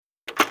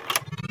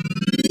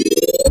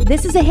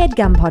This is a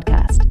HeadGum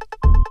podcast.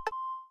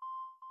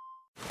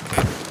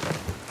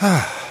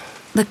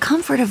 The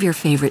comfort of your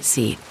favorite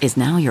seat is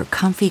now your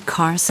comfy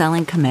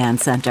car-selling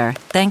command center,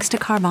 thanks to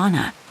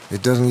Carvana.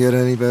 It doesn't get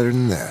any better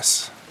than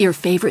this. Your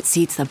favorite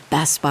seat's the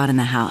best spot in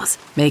the house.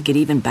 Make it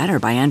even better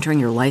by entering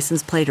your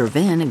license plate or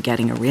VIN and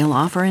getting a real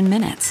offer in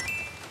minutes.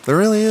 There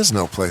really is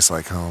no place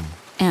like home.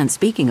 And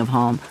speaking of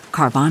home,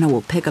 Carvana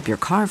will pick up your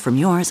car from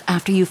yours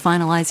after you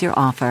finalize your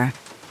offer.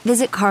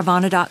 Visit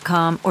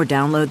Carvana.com or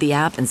download the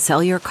app and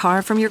sell your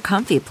car from your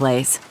comfy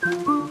place.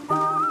 The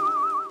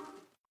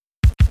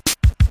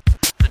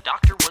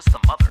doctor was the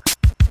mother.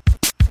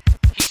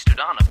 He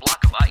stood on a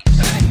block of ice.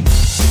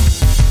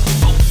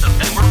 Both of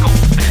them were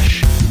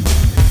goldfish.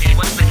 It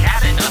was the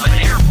cabin of an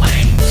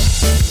airplane.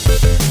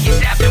 He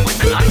stabbed him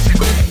with an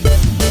icicle.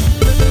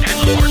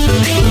 And the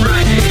horses ate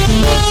Friday.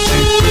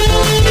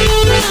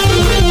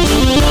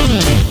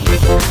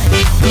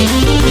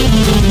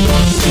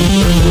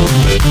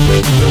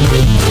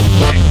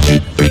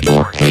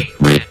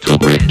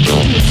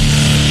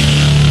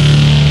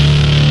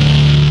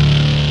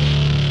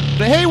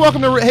 Hey,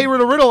 welcome to Hey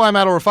Riddle. I'm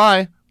Adel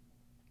Rafai.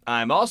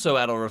 I'm also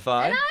Adel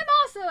Rafai. And I'm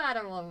also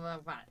Adel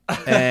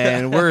Rafai.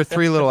 And we're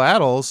three little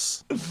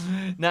Adels.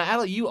 Now,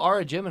 Adel, you are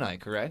a Gemini,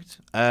 correct?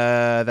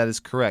 That is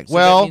correct. So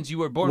that means you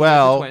were born with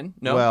a twin?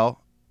 No?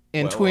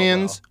 In Well.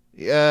 twins,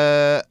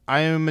 I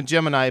am a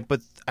Gemini,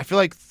 but I feel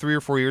like 3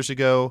 or 4 years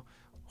ago,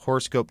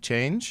 horoscope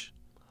change.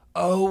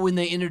 Oh, when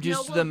they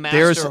introduced No, the well,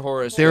 master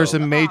horoscope. There's a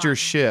Hold major on.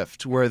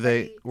 shift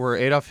where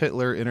Adolf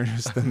Hitler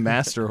introduced the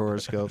master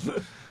horoscope.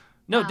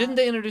 No, didn't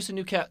they introduce a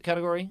new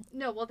category?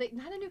 No, well,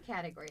 not a new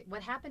category.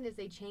 What happened is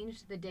they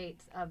changed the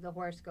dates of the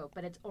horoscope,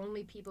 but it's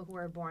only people who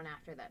are born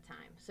after that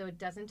time. So it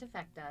doesn't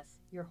affect us.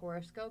 Your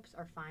horoscopes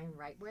are fine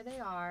right where they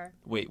are.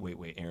 Wait,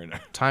 Aaron.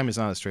 Time is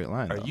not a straight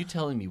line. Are though. you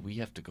telling me we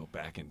have to go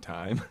back in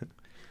time?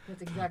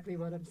 That's exactly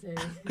what I'm saying.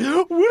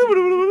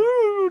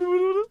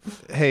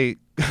 Hey,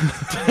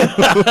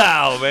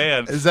 Oh,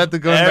 man. is that the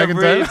going back in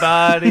time?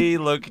 Everybody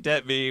looked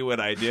at me when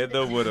I did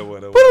the woulda.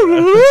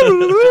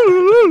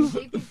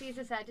 JPC is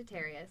a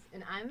Sagittarius,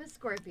 and I'm a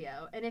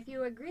Scorpio. And if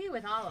you agree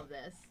with all of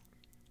this,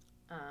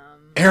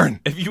 Aaron,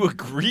 If you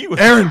agree with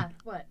yeah,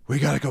 what? we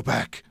gotta go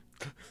back.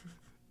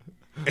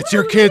 It's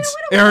your kids,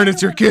 Aaron.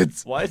 It's your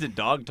kids. Why is a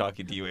dog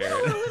talking to you,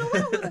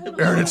 Aaron?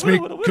 Aaron, it's me,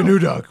 Canoe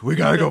Dog. We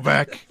gotta go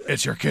back.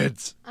 It's your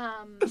kids.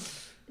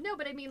 No,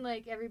 but I mean,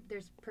 like,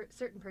 there's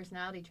certain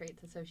personality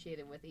traits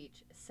associated with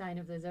each sign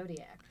of the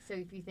zodiac. So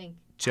if you think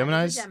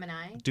Gemini's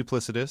Gemini,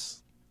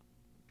 duplicitous.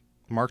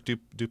 Mark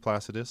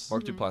Duplacidus.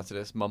 Mark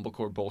Duplacidus,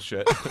 mumblecore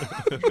bullshit.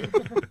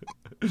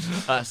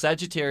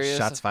 Sagittarius.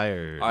 Shots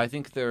fired. I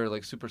think they're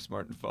like super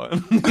smart and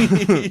fun.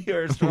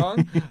 You're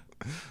strong.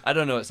 I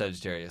don't know what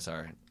Sagittarius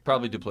are.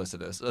 Probably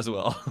duplicitous as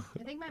well.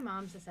 I think my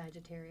mom's a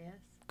Sagittarius.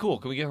 Cool.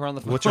 Can we get her on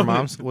the phone? What's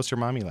your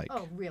mommy like?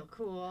 Oh, real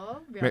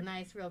cool, real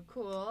nice, real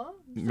cool.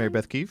 Mary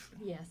Beth Keefe?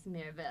 Yes,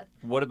 Mary Beth.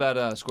 What about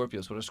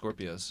Scorpios? What are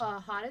Scorpios?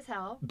 Hot as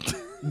hell.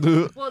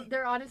 Well,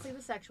 they're honestly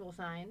the sexual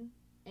sign,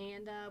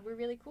 and we're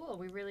really cool.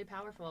 We're really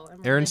powerful,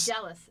 and we're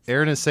jealous.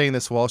 Aaron is saying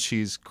this while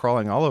she's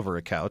crawling all over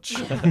a couch.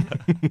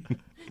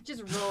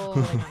 Just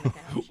rolling on the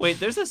couch. Wait,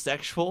 there's a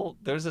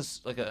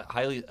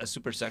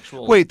super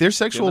sexual. Wait, they're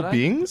sexual Gemini?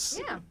 beings?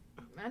 Yeah,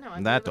 I know.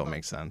 I'm That really don't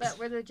make sense. But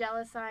we're the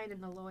jealous sign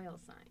and the loyal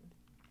sign.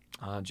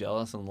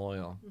 Jealous and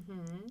loyal.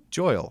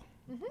 Joyle.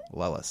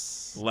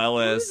 Lelis.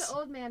 Lelis. Who's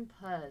Old Man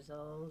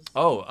Puzzles?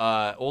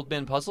 Oh, Old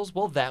Man Puzzles?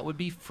 Well, that would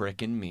be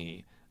frickin'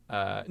 me.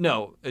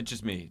 No, it's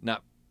just me.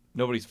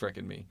 Nobody's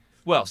frickin' me.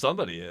 Well,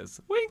 somebody is.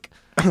 Wink.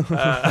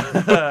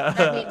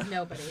 That means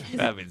nobody.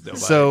 That means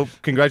nobody. So,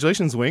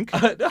 congratulations, Wink. Do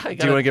you want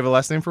to give a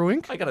last name for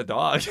Wink? I got a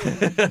dog.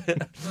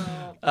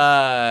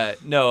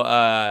 Well,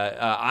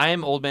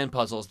 I'm Old Man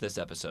Puzzles this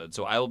episode,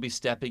 so I will be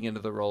stepping into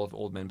the role of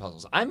Old Man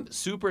Puzzles. I'm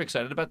super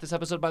excited about this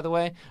episode, by the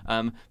way,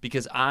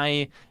 because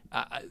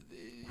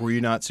Were you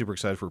not super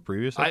excited for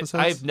previous episodes?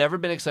 I've never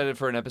been excited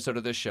for an episode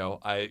of this show.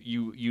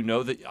 You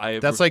know that I.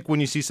 That's like when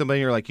you see somebody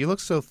and you're like, you look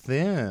so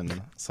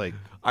thin. It's like...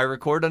 I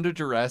record under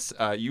duress.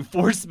 You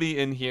force me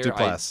in here.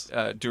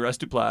 Duplass. Duress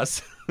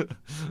Duplass.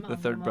 The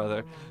third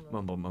brother.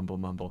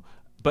 Mumble.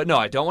 But no,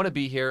 I don't want to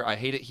be here. I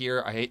hate it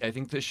here. I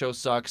think this show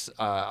sucks.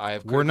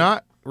 We're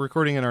not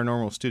recording in our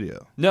normal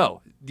studio.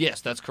 No.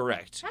 Yes, that's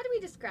correct. how do we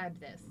describe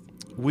this?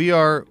 We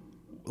are...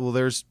 Well,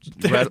 there's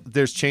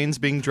chains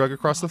being drug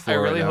across the floor. I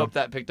really right now. hope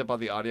that picked up on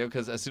the audio,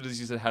 because as soon as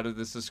you said how do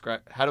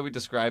we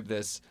describe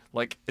this,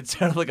 like it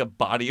sounded like a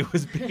body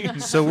was being.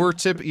 So we're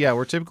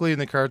typically in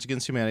the Cards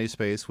Against Humanity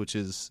space, which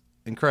is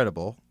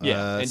incredible.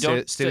 Yeah, and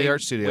don't state of the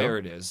art say studio. where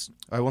it is.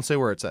 I won't say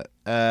where it's at.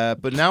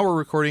 But now we're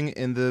recording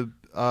in the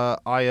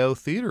IO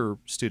Theater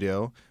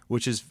Studio,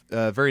 which is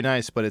very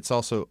nice, but it's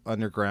also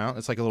underground.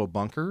 It's like a little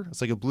bunker.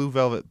 It's like a blue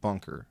velvet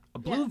bunker. A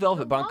blue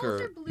velvet the bunker.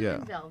 Walls are blue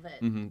and velvet.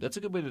 Mm-hmm. That's a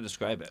good way to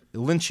describe it.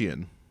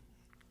 Lynchian.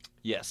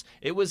 Yes,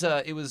 it was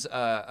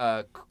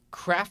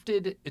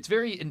crafted. It's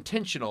very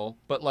intentional,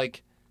 but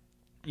like,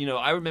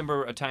 I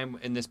remember a time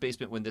in this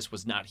basement when this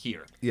was not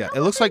here. Yeah, it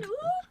looks like Oops.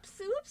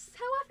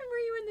 How often were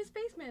you in this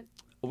basement?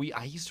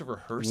 I used to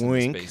rehearse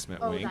Wink. in this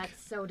basement. Oh, Wink.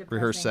 that's so depressing.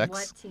 Rehearse sex?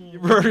 What team?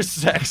 Rehearse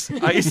sex.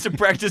 I used to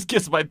practice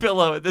Kiss My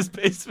Pillow in this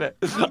basement.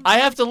 I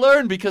have to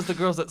learn because the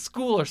girls at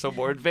school are so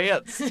more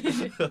advanced.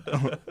 It's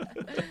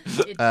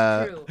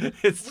true.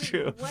 It's Wait,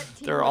 true. what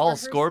team They're would all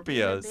rehearse in your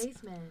Scorpios.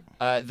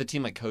 basement? The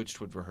team I coached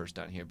would rehearse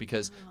down here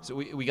because so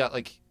we got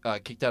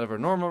kicked out of our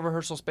normal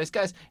rehearsal space.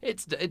 Guys,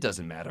 it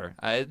doesn't matter.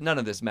 None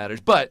of this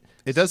matters. But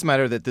It does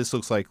matter that this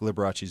looks like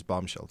Liberace's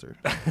bomb shelter.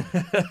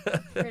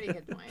 Pretty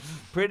good point.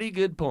 pretty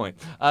good point.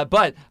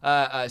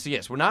 So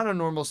yes, we're not in a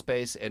normal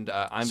space, and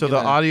So the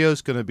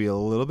audio's going to be a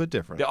little bit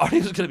different. The audio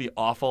is going to be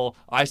awful.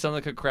 I sound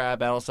like a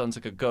crab. Al sounds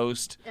like a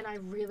ghost. And I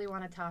really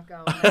want a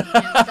taco. And I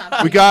can't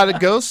stop We got a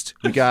ghost.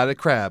 We got a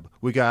crab.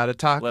 We got a Let him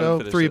taco.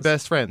 finish 3 this.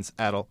 best friends.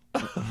 Adel.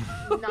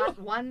 not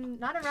a rhyme.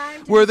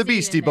 To We're be the seen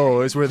Beastie in there.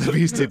 Boys. We're the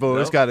Beastie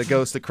Boys. Nope. Got a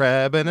ghost, a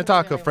crab, and a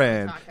taco really want a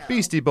friend. taco.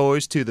 Beastie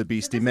Boys to the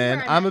Beastie this is Man.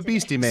 where I'm I'm a at today.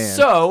 Beastie Man.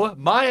 So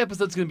my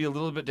episode's going to be a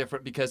little bit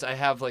different because I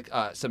have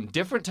some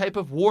different type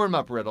of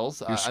warm-up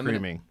riddles. You're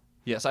screaming.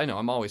 Yes, I know.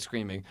 I'm always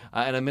screaming.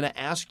 And I'm going to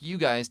ask you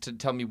guys to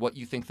tell me what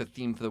you think the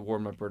theme for the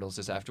warm-up riddles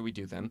is after we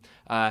do them.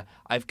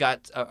 I've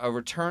got a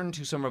return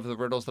to some of the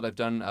riddles that I've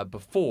done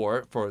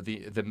before for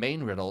the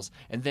main riddles.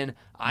 And then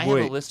I have a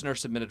Wait.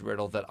 listener-submitted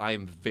riddle that I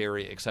am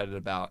very excited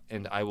about.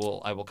 And I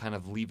will kind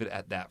of leave it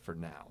at that for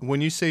now.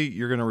 When you say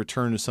you're going to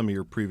return to some of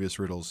your previous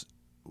riddles,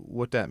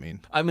 what that mean?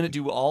 I'm going to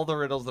do all the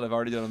riddles that I've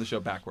already done on the show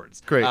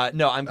backwards. Great.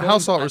 No, I'm going,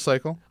 House salt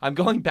recycle. I'm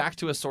going back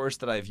to a source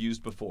that I've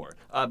used before.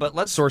 But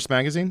let's... Source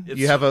magazine. It's-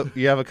 You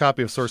have a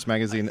copy of Source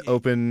magazine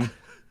open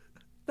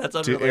That's to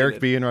unrelated. Eric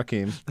B and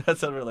Rakim.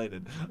 That's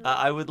unrelated.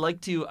 I would like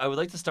to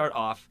start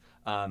off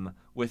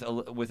with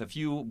a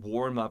few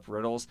warm up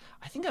riddles.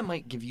 I think I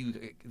might give you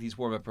these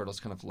warm up riddles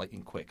kind of light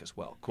and quick as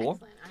well. Cool.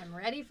 Excellent. I'm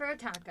ready for a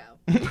taco.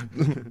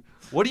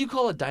 What do you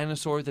call a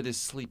dinosaur that is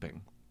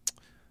sleeping?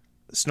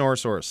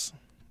 Snoresaurus.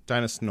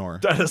 Dinosaur.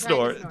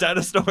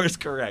 Dinosaur is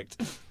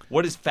correct.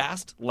 What is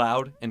fast,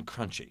 loud, and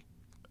crunchy?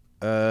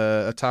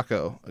 A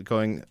taco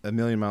going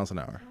 1,000,000 miles an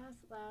hour.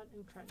 Fast, loud,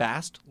 and crunchy.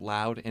 Fast,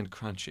 loud, and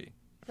crunchy.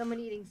 Someone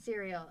eating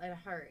cereal in a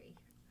hurry.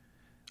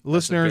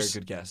 Listeners, That's a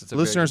very good guess. It's a very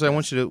listeners, good I guess.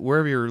 want you to,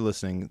 wherever you're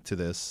listening to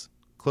this,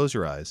 close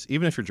your eyes.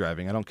 Even if you're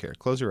driving, I don't care.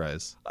 Close your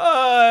eyes.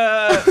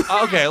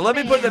 Okay, let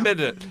me put them in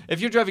it.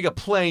 If you're driving a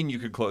plane, you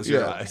could close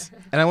your eyes.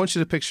 And I want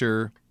you to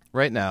picture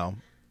right now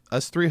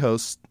us 3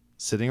 hosts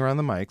sitting around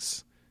the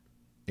mics.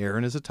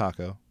 Aaron is a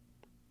taco.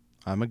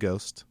 I'm a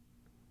ghost.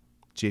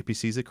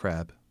 JPC's a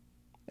crab.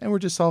 And we're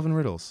just solving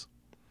riddles.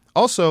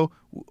 Also,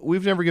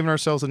 we've never given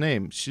ourselves a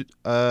name.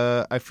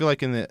 I feel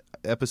like in the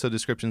episode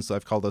descriptions,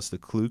 I've called us the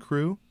Clue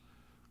Crew.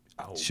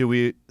 Oh. Should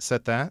we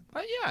set that?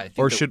 Yeah, I think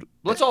Or that- should-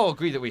 let's all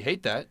agree that we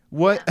hate that.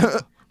 What?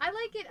 I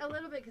like it a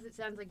little bit because it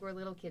sounds like we're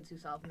little kids who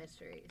solve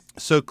mysteries.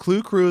 So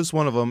Clue Crew is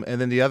one of them,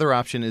 and then the other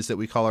option is that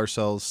we call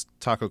ourselves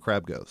Taco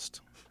Crab Ghost.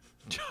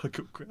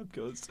 Taco Crab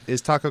Ghost.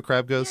 Is Taco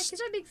Crab Yeah, Ghost? because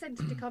that makes sense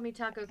to call me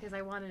Taco because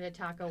I wanted a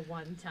taco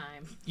one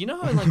time. You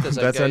know how I like the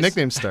zeitgeist? That's how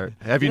nicknames start.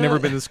 Have you Yeah. never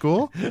been to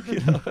school? You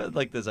know,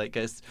 like the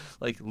zeitgeist,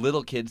 like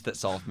little kids that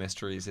solve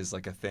mysteries is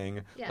like a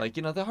thing. Yeah. Like,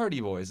 you know, the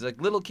Hardy Boys,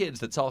 like little kids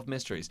that solve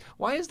mysteries.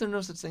 Why is there no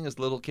such thing as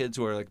little kids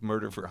who are like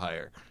murder for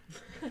hire?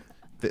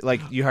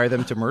 Like you hire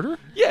them to murder?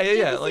 Yeah.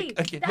 JPC, Like,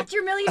 okay. that's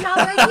your $1 million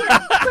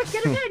idea. Quick,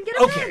 get a pen, get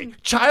a Okay, pen.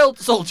 child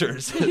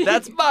soldiers.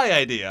 That's my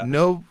idea.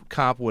 No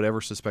cop would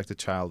ever suspect a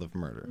child of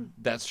murder.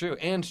 That's true.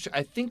 And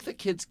I think that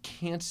kids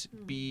can't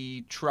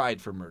be tried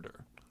for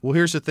murder. Well,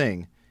 here's the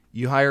thing.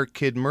 You hire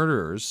kid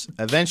murderers.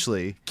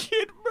 Eventually,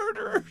 Kid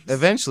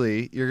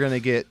murderers. you're going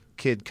to get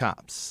kid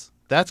cops.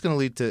 That's going to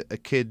lead to a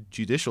kid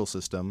judicial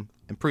system.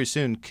 And pretty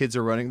soon, kids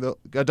are running the...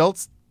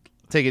 Adults,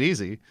 take it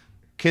easy.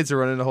 Kids are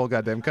running the whole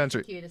goddamn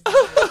country. Cutest thing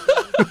I've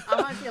ever seen. I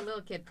want to see a little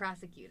kid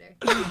prosecutor.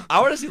 I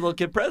want to see little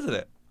kid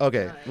president.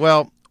 Okay,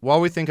 well, while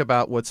we think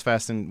about what's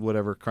fast and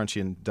whatever, crunchy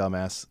and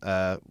dumbass,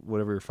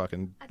 whatever your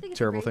fucking I think it's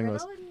terrible a great thing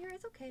was. riddle, and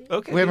yours okay.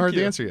 Okay. We haven't thank heard the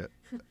you. answer yet.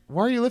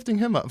 Why are you lifting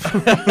him up?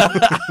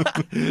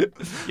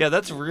 Yeah,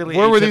 that's really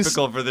Where were these-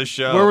 atypical for this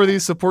show. Where were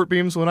these support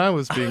beams when I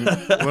was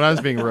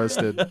being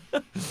roasted?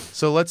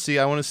 So let's see.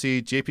 I want to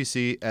see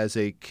JPC as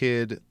a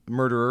kid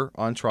murderer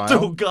on Oh,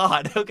 trial,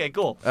 God. Okay,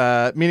 cool.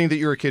 meaning that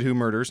you're a kid who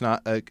murders,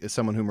 not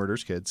someone who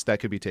murders kids. That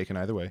could be taken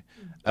either way.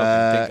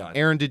 thank God.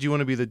 Aaron, did you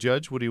want to be the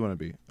judge? What do you want to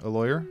be? A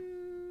lawyer?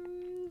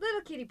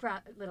 Little kid-y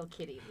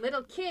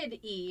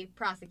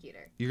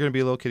prosecutor. You're going to be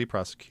a little kitty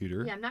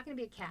prosecutor. Yeah, I'm not going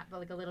to be a cat, but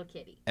like a little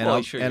kitty. And Well,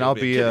 I'll, sure, and you'll I'll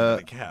be be a kid a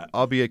and a cat.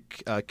 I'll be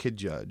a kid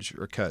judge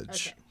or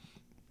cudge. Okay.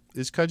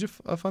 Is cudge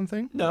a fun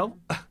thing? No.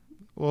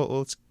 Well,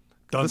 let's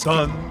Dun let's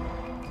dun.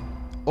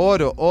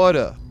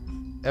 order.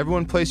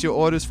 Everyone place your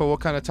orders for what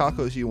kind of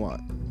tacos you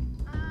want.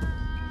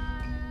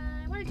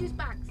 I want a juice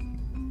box.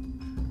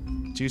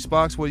 Juice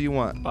box, what do you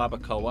want?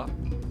 Barbacoa.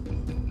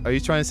 Are you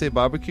trying to say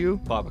barbecue?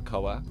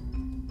 Barbacoa.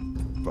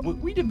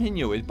 We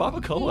domino is He's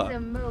barbacoa. a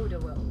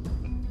motorboat.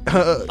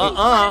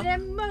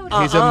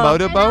 Uh-uh. He's a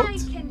motorboat? And I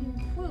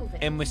can prove it.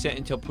 And we're set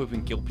until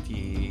proven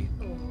guilty.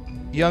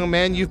 Young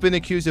man, you've been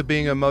accused of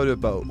being a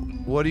motorboat.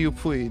 What do you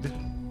plead?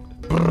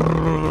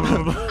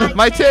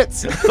 My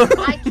tits!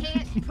 I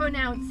can't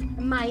pronounce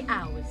my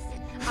ows.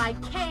 I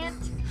can't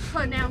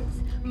pronounce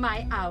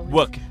my ows.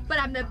 Look. But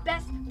I'm the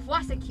best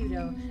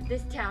prosecutor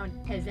this town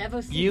has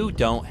ever seen. You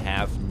don't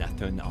have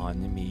nothing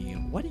on me.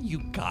 What do you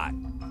got?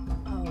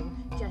 Oh,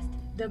 just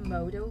the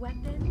motor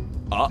weapon?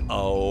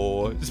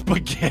 Uh-oh.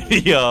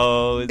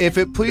 SpaghettiOs. If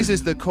it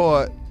pleases the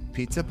court,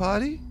 pizza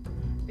party?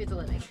 It's a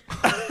living.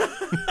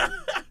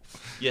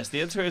 Yes,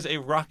 the answer is a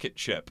rocket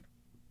chip.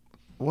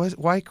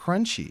 Why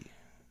crunchy?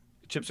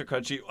 Chips are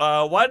crunchy.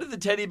 Why did the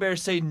teddy bear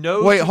say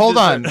no Wait, to hold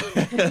on.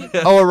 dessert?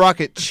 Oh, a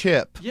rocket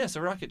chip. Yes,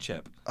 a rocket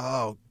chip.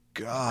 Oh,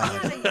 I'm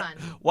God. having fun.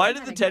 Why I'm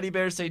did the having teddy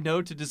bear say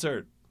no to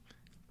dessert?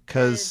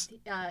 Because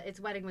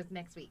its wedding was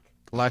next week.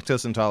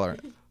 lactose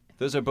intolerant.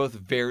 Those are both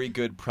very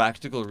good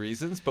practical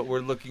reasons, but we're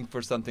looking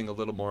for something a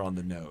little more on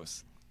the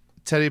nose.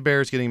 Teddy bear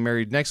is getting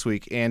married next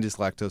week and is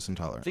lactose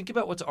intolerant. Think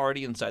about what's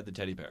already inside the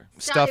teddy bear.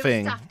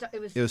 Stuffing. It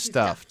was It was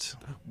stuffed.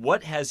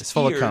 What has It's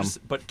full of cum. ears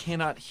but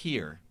cannot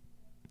hear?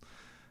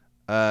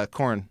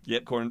 Corn.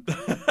 Yep, corn.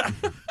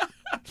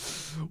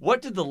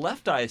 What did the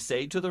left eye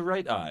say to the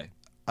right eye?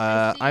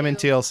 I'm in I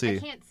TLC.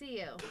 can't see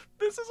you.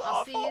 This is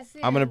I'll see you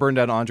soon. I'm going to burn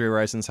down Andre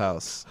Rison's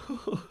house.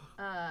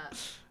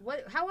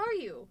 What? How are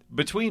you?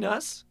 Between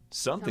us,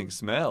 something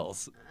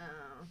smells.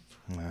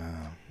 Oh.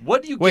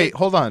 What do you Wait, get?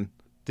 hold on.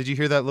 Did you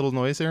hear that little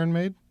noise Aaron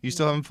made? You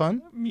still having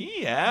fun?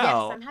 Yes,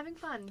 Meow. I'm having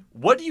fun.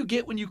 What do you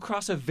get when you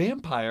cross a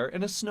vampire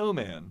and a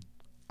snowman?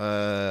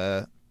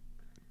 A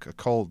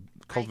cold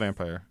Ice.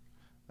 vampire.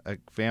 A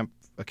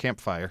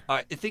campfire.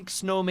 I think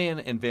snowman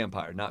and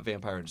vampire, not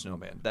vampire and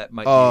snowman. That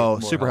might Oh,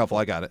 be more super helpful.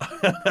 I got it.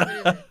 What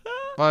is it?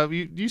 Well,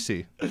 you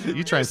see.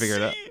 You try and figure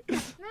it out.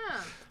 No.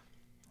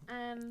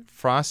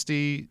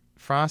 Frosty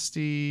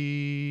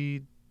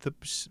the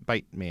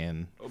Bite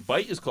Man.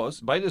 Bite is close.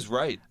 Bite is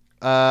right.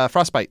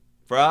 Frostbite.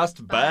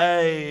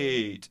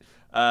 Frostbite.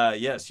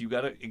 Yes, you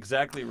got it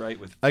exactly right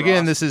with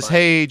Again, this is frostbite.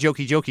 Hey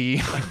Jokey Jokey,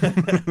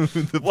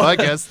 the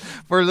podcast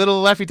for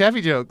little Laffy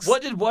Taffy jokes.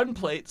 What did one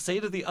plate say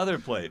to the other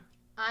plate?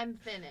 I'm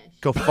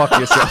finished. Go fuck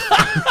yourself.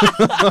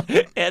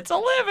 It's a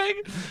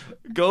living.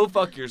 Go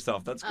fuck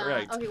yourself. That's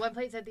correct. Okay, one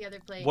plate said the other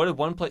plate. What did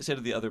one plate say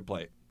to the other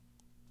plate?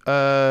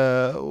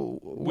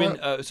 When,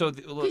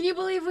 Can you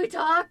believe we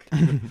talk?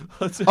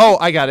 oh,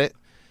 I got it.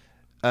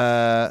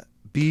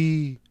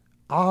 Be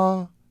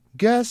our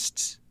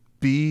guest.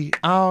 Be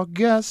our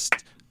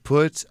guest.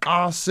 Put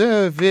our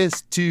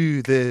service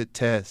to the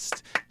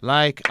test.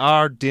 Like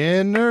our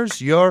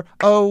dinners, you're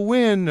a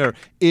winner.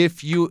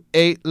 If you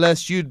ate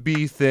less, you'd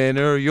be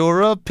thinner.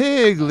 You're a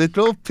pig,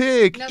 little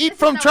pig. No, Eat this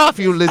from is not trough,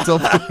 what you this- little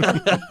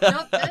pig.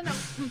 No.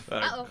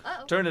 Uh-oh.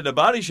 Turned into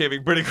body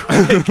shaving pretty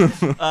quick.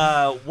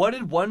 What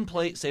did one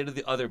plate say to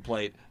the other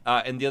plate?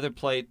 And the other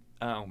plate,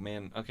 oh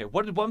man, okay.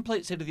 What did one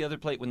plate say to the other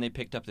plate when they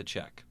picked up the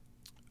check?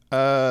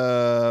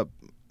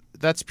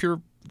 That's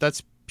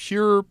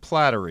pure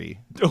plattery.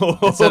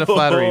 Instead of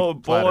flattery, Oh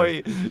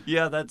boy,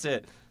 yeah, that's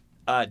it.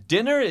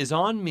 Dinner is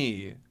on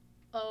me.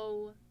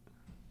 Oh,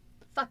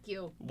 fuck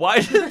you. Why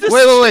did this?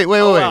 Wait.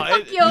 Oh, wow,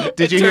 Fuck you.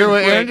 Did you it hear turned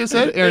what Aaron quick. just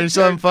said? It Aaron,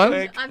 still having turned fun?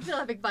 quick. I'm still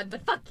having fun,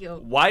 but fuck you.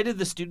 Why did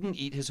the student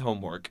eat his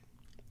homework?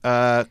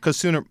 Because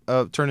sooner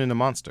turn into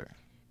monster.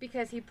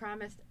 Because he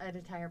promised an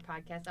entire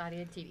podcast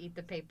audience he'd eat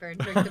the paper and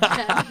drink the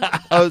pen.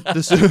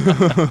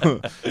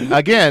 Oh,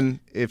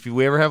 again, if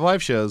we ever have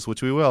live shows,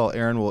 which we will,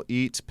 Aaron will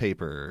eat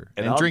paper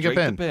and I'll drink a the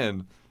pen.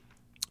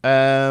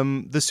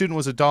 pen. The student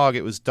was a dog.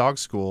 It was dog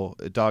school.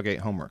 A dog ate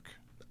homework.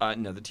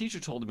 No, the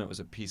teacher told him it was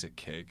a piece of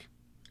cake.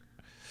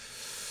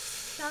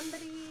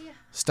 Somebody.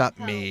 Stop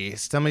me.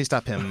 Somebody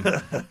stop him.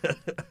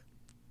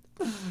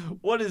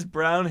 What is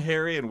brown,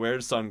 hairy, and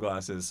wears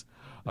sunglasses?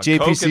 A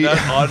JPC.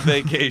 coconut on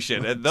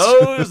vacation. And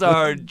those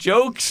are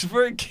jokes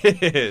for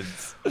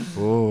kids.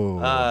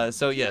 Oh.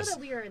 So You know yes. that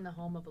we are in the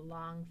home of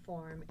long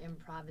form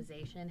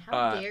improvisation.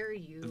 How dare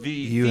you? The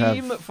You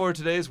theme have- for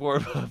today's War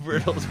of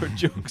Riddles were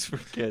jokes for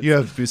kids. You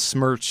have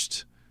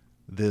besmirched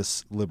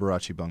this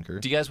Liberace bunker.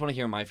 Do you guys want to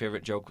hear my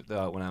favorite joke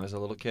when I was a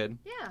little kid?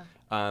 Yeah.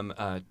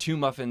 Two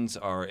muffins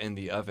are in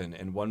the oven,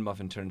 and one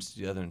muffin turns to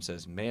the other and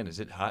says, "Man, is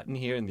it hot in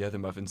here?" And the other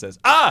muffin says,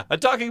 "Ah, a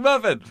talking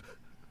muffin!"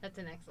 That's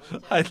an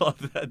excellent joke. I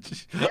love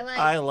that.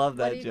 I love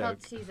that What do you call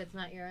joke. cheese that's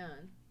not your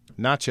own?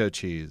 Nacho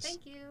cheese.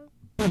 Thank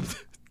you.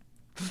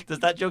 Does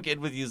that joke end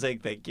with you saying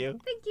thank you?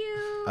 Thank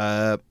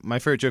you. My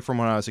favorite joke from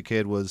when I was a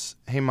kid was,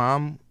 "Hey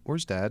mom,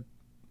 where's dad?"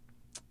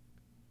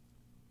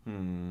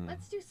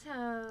 Let's do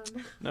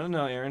some.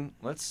 No, Aaron.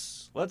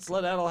 Let's let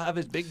Adel have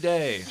his big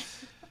day.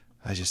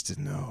 I just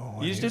didn't know.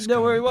 when You just he was didn't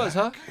know where he coming was,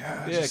 back. huh? Yeah,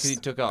 Yeah, because he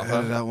took off.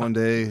 headed out one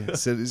day,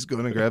 said he's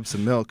going to grab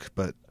some milk,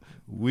 but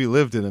we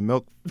lived in a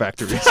milk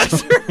factory.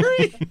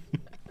 That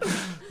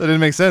didn't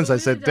make sense. I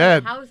said,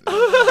 "Dad."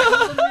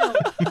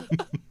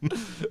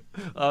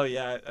 Oh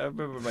yeah, I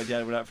remember my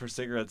dad went out for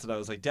cigarettes, and I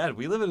was like, "Dad,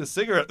 we live in a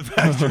cigarette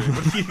factory.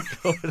 What are you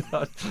going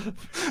out?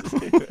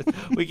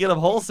 We get them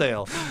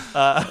wholesale.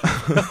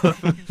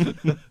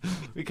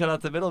 We cut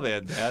out the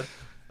middleman, Dad."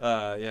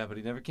 Yeah, but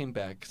he never came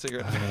back.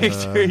 Cigarette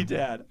factory,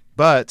 Dad.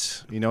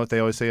 But you know what they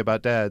always say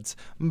about dads?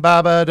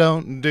 Baba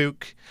don't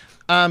duke.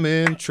 I'm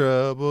in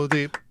trouble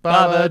deep.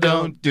 Baba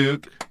don't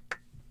duke.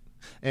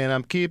 and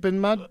I'm keeping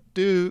my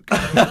Duke.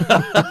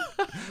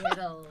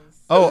 Riddles.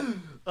 Oh,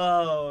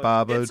 Oh,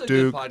 Baba it's a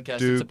Duke, good podcast.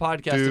 Duke, It's a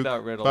podcast Duke,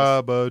 about riddles.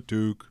 Baba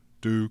Duke,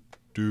 Duke,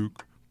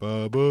 Duke,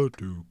 Baba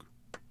Duke.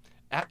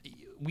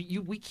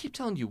 We keep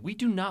telling you we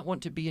do not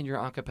want to be in your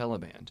a cappella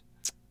band.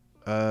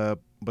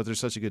 But there's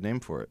such a good name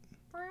for it.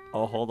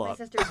 Oh, hold My on.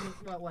 sister,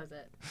 what was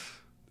it?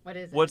 What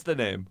is it? What's the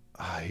name?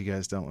 You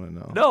guys don't want to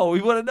know. No,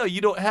 we want to know.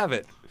 You don't have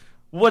it.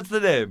 What's the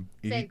name?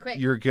 Say it quick.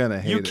 You're gonna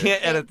hate You it.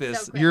 can't Say edit it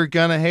this. so quick. You're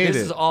gonna hate This it.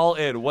 is all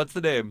in. What's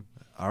the name?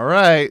 All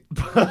right.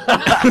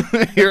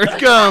 Here it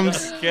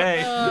comes.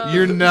 Okay.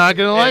 You're not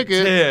gonna like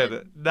it.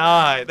 10,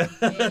 9.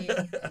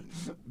 Hey.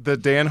 The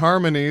Dan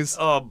Harmonies.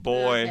 Oh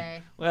boy.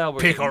 Okay. Well, we're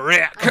Pickle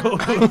Rick. I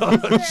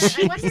wonder if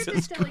it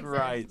Jesus still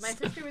Christ. exists.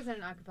 My sister was in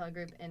an acapella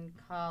group in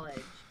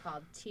college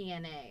called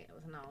TNA. It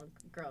was an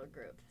all-girl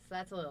group, so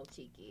that's a little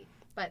cheeky.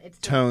 But it's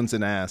still, Tones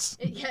and ass.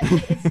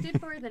 it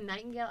stood for the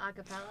Nightingale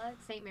Acapella at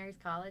St. Mary's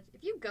College.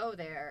 If you go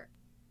there,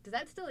 does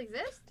that still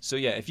exist? So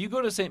yeah, if you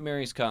go to St.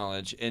 Mary's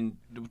College and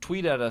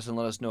tweet at us and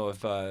let us know if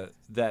that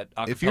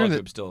If you're acapella in the-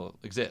 group still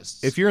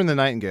exists. If you're in the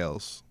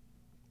Nightingales,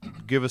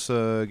 give us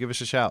a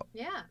shout.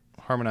 Yeah.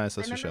 Harmonize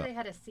I us a remember shout. they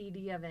had a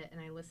CD of it,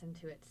 and I listened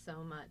to it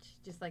so much.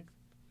 Just like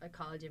a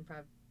college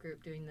improv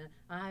group doing the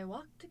I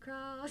walked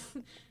across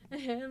an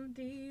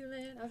empty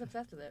land. I was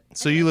obsessed with it.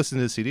 So you listen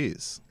to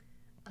CDs.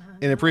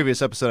 In a no,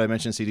 previous episode, I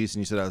mentioned CDs,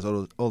 and you said I was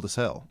old as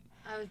hell.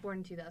 I was born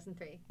in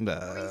 2003.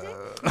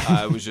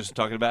 I was just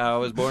talking about how I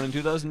was born in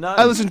 2009.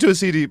 I listened to a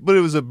CD, but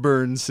it was a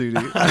burned CD.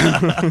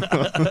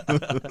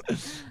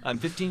 I'm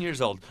 15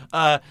 years old.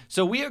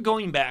 So we are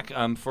going back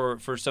for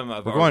some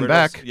of We're our going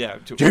riddles. back? Yeah.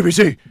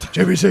 JBC,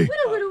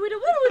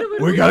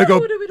 we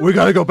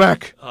gotta go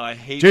back. I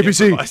hate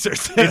JPC,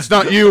 improvisers. it's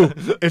not you,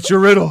 it's your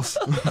riddles.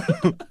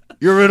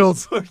 Your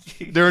riddles.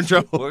 Working- They're in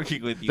trouble.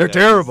 Working with you They're guys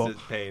terrible. is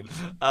pain.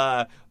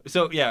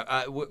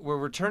 We're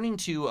returning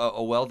to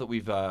a well that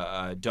we've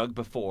dug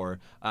before.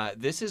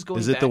 This is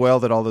going. Is it back, the well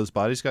that all those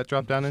bodies got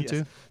dropped down into?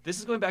 Yes. This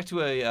is going back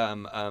to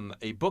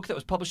a book that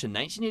was published in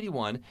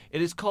 1981.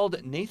 It is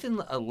called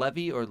Nathan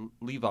Levy or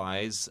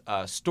Levi's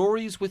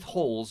Stories with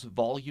Holes,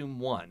 Volume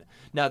 1.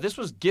 Now, this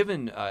was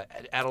given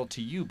Adel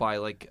to you by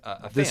a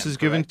fan. This is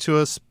given correct? to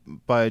us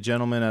by a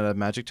gentleman at a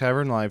Magic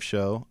Tavern live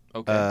show.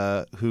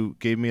 Okay. Who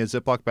gave me a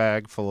Ziploc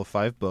bag full of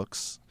 5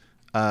 books.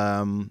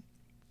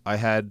 I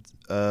had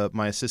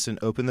my assistant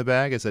open the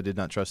bag as I did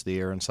not trust the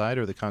air inside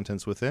or the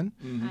contents within.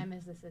 I'm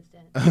his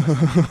assistant.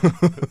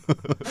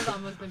 I've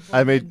almost been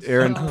I made poisoned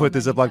Erin so put the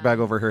many Ziploc bag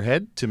times. over her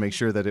head to make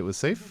sure that it was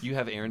safe. You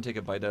have Aaron take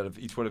a bite out of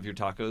each one of your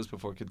tacos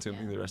before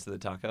consuming the rest of the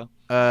taco?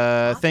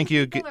 Lots Thank of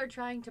you. People are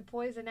trying to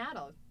poison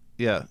Adel.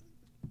 Yeah.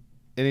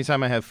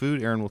 Anytime I have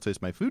food, Erin will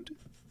taste my food.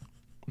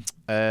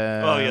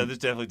 This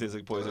definitely tastes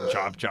like poison.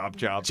 Chop, chop,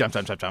 chop. Chomp,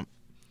 chomp, chomp,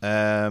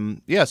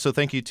 chomp. Yeah, so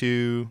thank you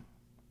to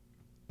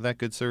that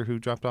good sir who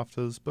dropped off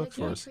those books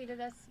Like, for you us. tweeted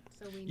us,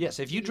 so we Yes,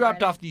 if you read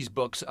dropped it. off these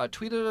books,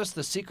 tweeted us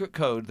the secret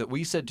code that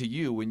we said to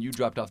you when you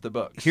dropped off the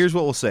books. Here's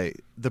what we'll say.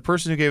 The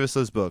person who gave us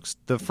those books,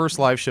 the first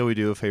live show we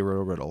do of Hey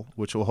Riddle Riddle,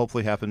 which will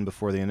hopefully happen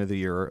before the end of the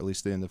year, or at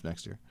least the end of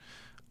next year.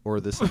 Or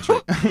this century.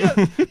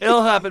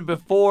 It'll happen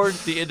before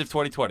the end of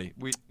 2020.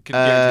 We can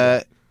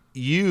guarantee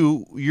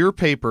that. Your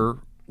paper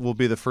will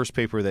be the first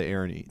paper that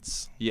Aaron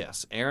eats.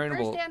 Yes, Aaron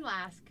First will. and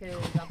last, because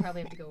I'll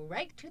probably have to go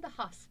right to the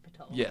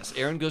hospital. Yes,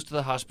 Aaron goes to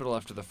the hospital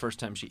after the first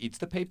time she eats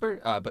the paper,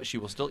 but she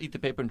will still eat the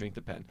paper and drink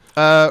the pen.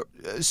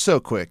 So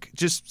quick.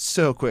 Just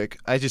so quick.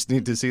 I just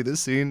need to see this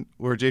scene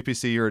where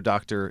JPC, you're a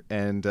doctor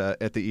and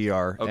at the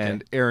ER. Okay.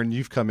 And Aaron,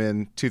 you've come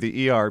in to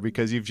the ER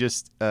because you've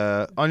just,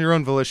 on your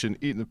own volition,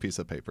 eaten a piece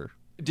of paper.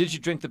 Did you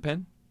drink the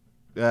pen?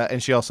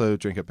 And she also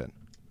drank a pen.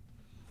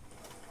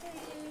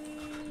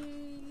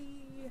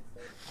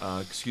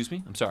 Excuse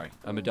me? I'm sorry.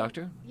 I'm a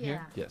doctor Yeah.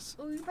 here? Yes.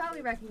 Well, you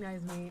probably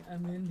recognize me.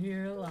 I'm in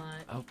here a lot.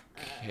 A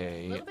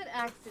Okay. little bit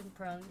accident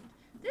prone.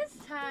 This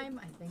time,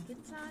 I think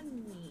it's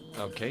on me.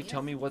 Okay,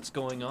 tell me what's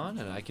going on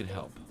and I can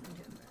help.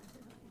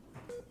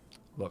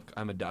 Look,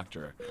 I'm a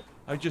doctor.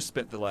 I just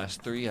spent the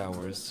last 3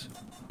 hours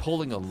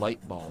pulling a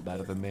light bulb out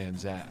of a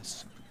man's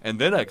ass. And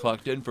then I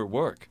clocked in for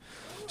work.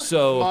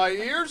 So, My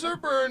ears are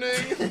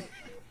burning.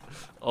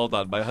 hold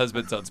on, my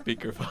husband's on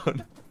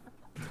speakerphone.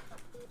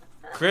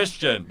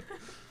 Christian.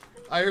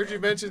 I heard you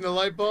mention the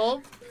light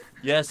bulb.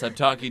 Yes, I'm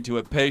talking to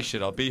a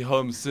patient. I'll be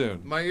home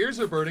soon. My ears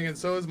are burning and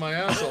so is my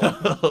asshole.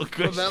 Oh,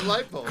 Christian.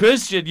 light bulb.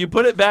 Christian, you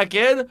put it back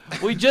in?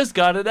 We just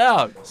got it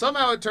out.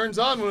 Somehow it turns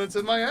on when it's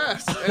in my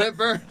ass and it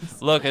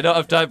burns. Look, I don't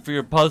have time for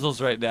your puzzles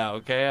right now,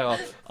 okay?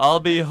 I'll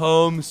be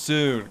home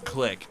soon.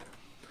 Click.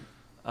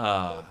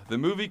 The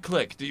movie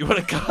Click. Do you want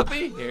a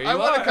copy? Here you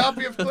are.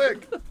 of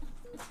Click.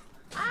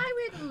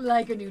 I would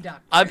like a new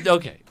doctor. I'm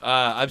okay.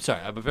 I'm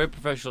sorry. I'm a very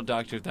professional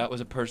doctor. If that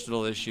was a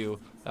personal issue,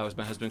 that was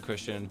my husband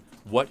Christian.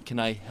 What can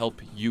I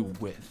help you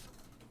with?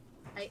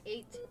 I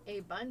ate a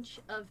bunch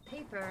of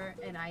paper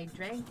and I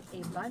drank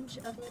a bunch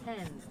of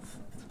pens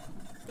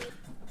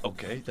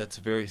Okay, that's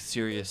very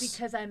serious.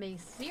 because I'm a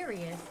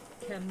serious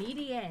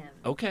comedian.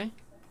 Okay.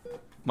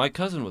 My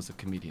cousin was a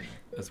comedian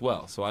as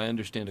well, so I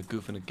understand a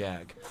goof and a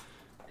gag.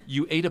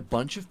 You ate a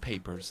bunch of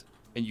papers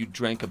and you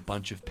drank a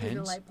bunch of Did the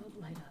pens. light bulb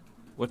light up?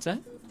 What's that?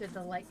 Did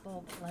the light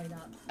bulb light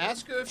up?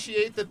 Ask her if she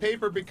ate the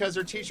paper because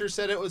her teacher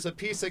said it was a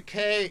piece of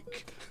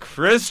cake.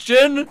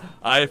 Christian,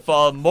 I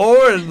fall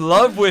more in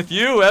love with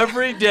you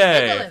every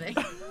day.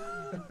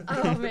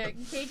 Oh man,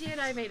 KJ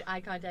and I made eye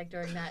contact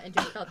during that and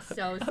just felt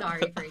so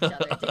sorry for each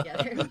other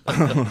together.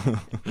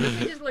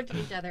 We just looked at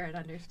each other and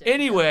understood.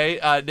 Anyway,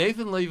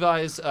 Nathan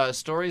Levi's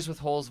Stories with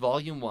Holes,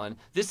 Volume 1.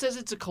 This says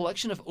it's a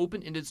collection of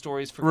open-ended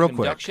stories for Real quick.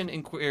 conduction,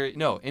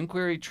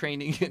 inquiry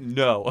training,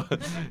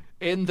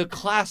 in the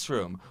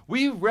classroom.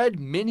 We read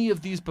many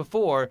of these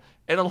before,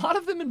 and a lot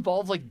of them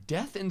involve like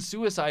death and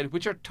suicide,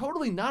 which are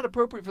totally not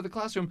appropriate for the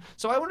classroom.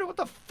 So I wonder what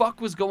the fuck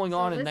was going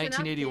on in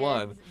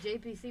 1981.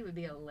 JPC would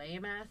be a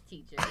lame-ass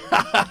teacher.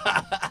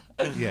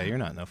 Yeah, you're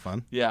not no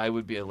fun. Yeah, I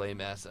would be a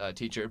lame-ass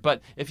teacher.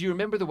 But if you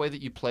remember, the way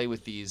that you play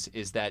with these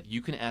is that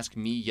you can ask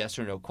me yes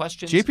or no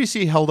questions.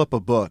 JPC held up a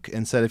book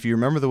and said, if you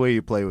remember the way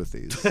you play with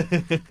these.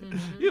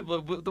 Yeah,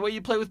 but the way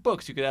you play with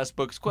books, you can ask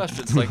books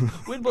questions like,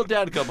 when will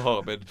Dad come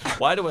home? And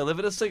why do I live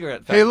in a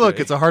cigarette factory? Hey, look,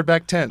 it's a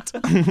hardback tent.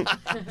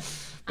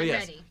 But I'm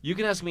yes, ready. you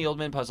can ask me Old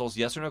Man Puzzles,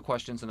 yes or no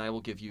questions, and I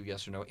will give you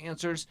yes or no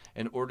answers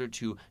in order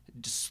to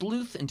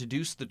sleuth and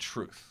deduce the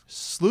truth.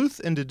 Sleuth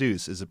and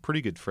deduce is a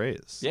pretty good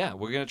phrase. Yeah,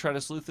 we're going to try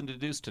to sleuth and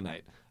deduce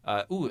tonight.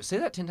 Say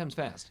that 10 times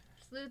fast.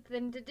 Sleuth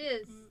and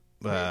deduce.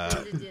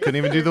 Couldn't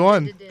even do the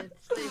one.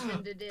 Sleuth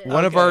and deduce.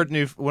 One of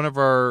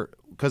our,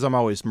 because I'm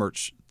always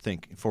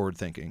forward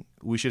thinking.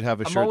 We should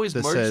have a I'm shirt always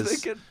that merch says.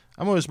 thinking.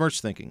 I'm always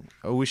merch thinking.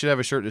 Oh, we should have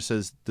a shirt that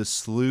says "The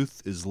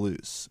sleuth is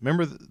loose."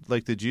 Remember,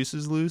 like the juice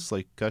is loose,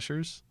 like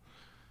Gushers.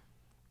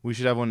 We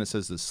should have one that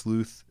says "The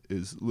sleuth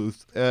is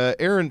loose."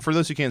 Aaron, for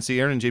those who can't see,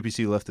 Aaron and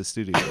JPC left the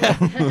studio.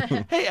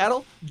 Hey,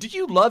 Adel, do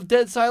you love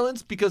Dead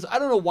Silence? Because I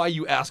don't know why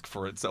you ask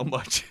for it so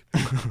much.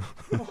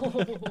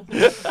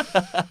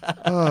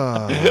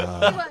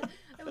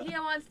 He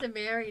wants to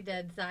marry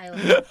Dead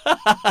Silence.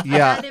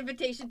 Yeah, An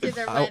invitation to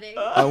their wedding.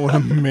 I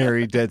want to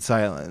marry Dead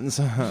Silence.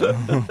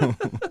 And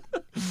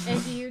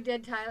do you,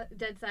 Dead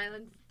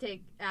Silence,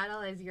 take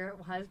Adel as your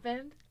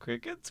husband?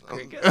 Crickets?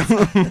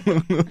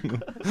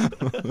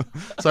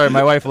 Sorry,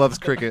 my wife loves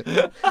cricket.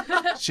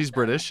 She's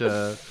British.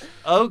 Okay.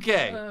 All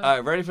right,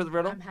 ready for the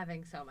riddle? I'm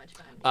having so much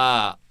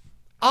fun.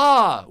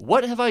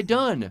 What have I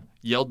done?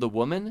 Yelled the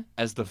woman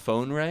as the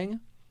phone rang.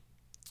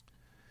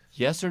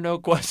 Yes or no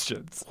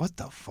questions. What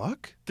the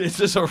fuck? This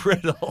is a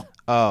riddle.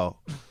 Oh,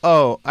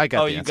 I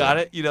got. Oh, the you answer. got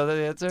it? You know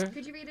the answer?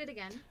 Could you read it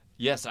again?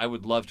 Yes, I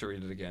would love to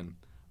read it again.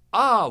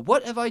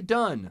 What have I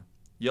done?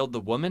 Yelled the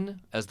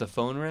woman as the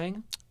phone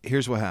rang.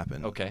 Here's what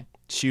happened. Okay.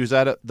 She was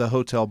at the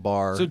hotel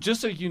bar. So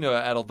just so you know,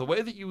 Adel, the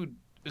way that you would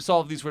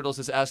solve these riddles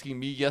is asking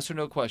me yes or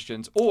no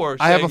questions, or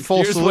I have a saying, full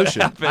 "Here's what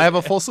solution. happened." I have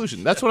a full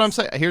solution. That's what I'm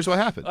saying. Here's what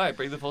happened. All right,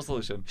 bring the full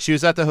solution. She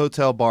was at the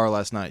hotel bar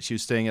last night. She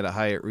was staying at a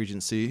Hyatt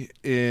Regency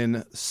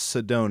in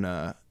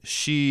Sedona.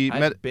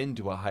 I've been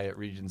to a Hyatt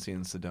Regency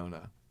in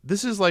Sedona.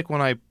 This is like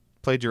when I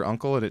played your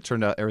uncle, and it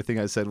turned out everything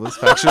I said was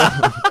factual,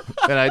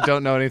 and I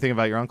don't know anything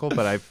about your uncle,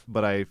 but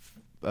I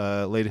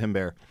laid him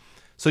bare.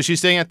 So she's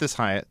staying at this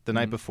Hyatt the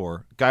night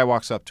before. Guy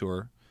walks up to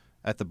her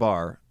at the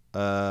bar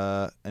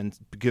and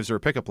gives her a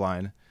pickup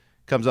line.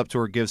 Comes up to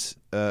her, gives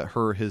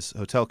her his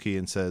hotel key,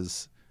 and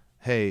says,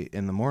 "Hey,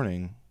 in the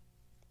morning,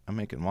 I'm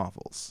making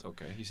waffles."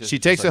 Okay. He says She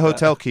just takes like a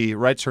hotel that. key,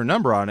 writes her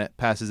number on it,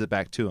 passes it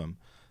back to him.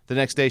 The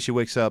next day, she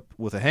wakes up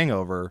with a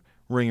hangover.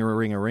 Ring,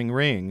 ring, ring,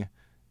 ring.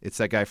 It's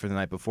that guy from the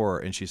night before,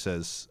 and she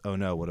says, "Oh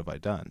no, what have I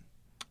done?"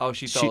 Oh,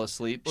 she fell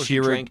asleep, or she she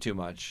re- drank too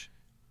much,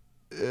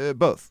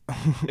 Both.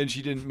 and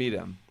she didn't meet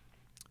him.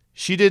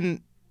 She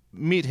didn't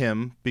meet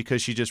him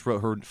because she just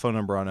wrote her phone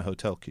number on a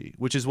hotel key,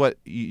 which is what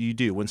you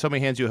do. When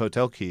somebody hands you a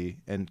hotel key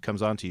and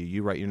comes on to you,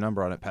 you write your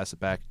number on it, pass it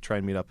back, try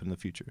and meet up in the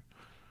future.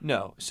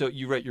 No, so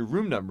you write your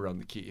room number on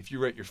the key. If you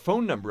write your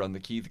phone number on the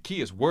key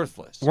is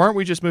worthless. Why aren't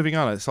we just moving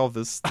on? I solved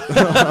this.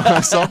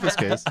 I solved this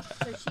case.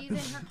 So she's in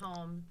her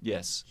home.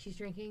 Yes. She's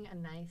drinking a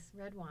nice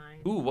red wine.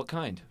 Ooh, what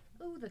kind?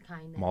 Ooh, the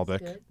kind that's Malbec.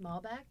 good.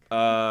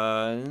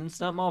 Malbec? It's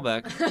not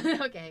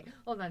Malbec. Okay,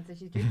 hold on. So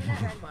she's drinking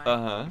that red wine.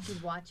 Uh-huh.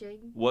 She's watching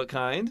What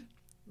kind?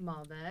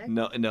 Malbec.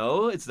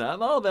 No, it's not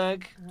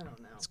Malbec. I don't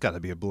know. It's got to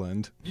be a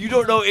blend. You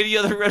don't know any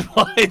other red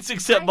wines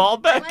except I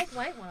Malbec? like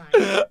white wine.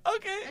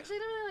 Okay. Actually, I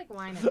don't really like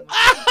wine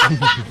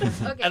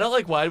anymore. Okay. I don't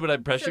like wine, but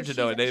I'm pressured So to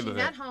know a name she's of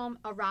it. at home.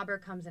 A robber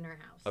comes in her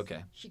house.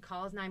 Okay. She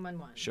calls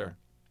 911. Sure.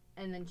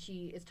 And then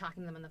she is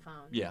talking to them on the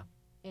phone. Yeah.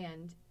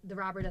 And the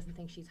robber doesn't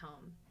think she's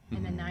home.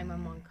 And then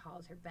 911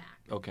 calls her back.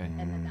 Okay. And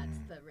then that's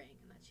the ring.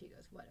 And then she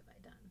goes, "What have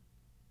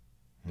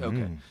I done?"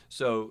 Okay.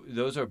 So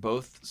those are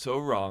both so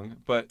wrong,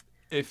 but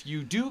if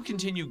you do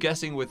continue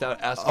guessing without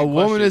asking A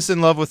woman questions, is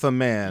in love with a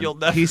man. You'll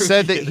never He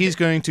said that get he's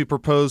going to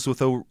propose with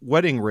a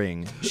wedding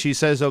ring. She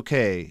says,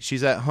 okay.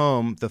 She's at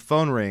home. The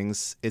phone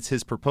rings. It's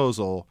his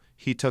proposal.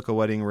 He took a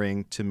wedding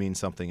ring to mean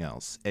something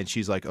else. And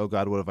she's like, oh,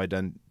 God, what have I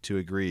done to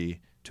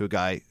agree to a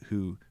guy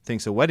who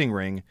thinks a wedding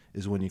ring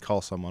is when you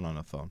call someone on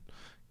a phone?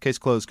 Case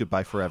closed.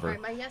 Goodbye forever. All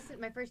right,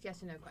 my first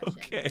yes or no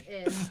question Okay.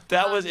 is...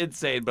 that was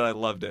insane, but I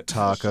loved it. was she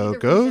Taco the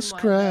ghost reason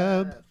why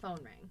crab. the phone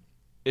rang?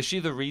 Is she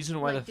the reason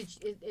why Like,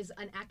 is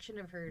an action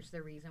of hers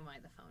the reason why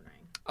the phone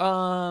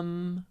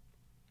rang?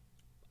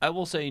 I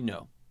will say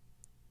no.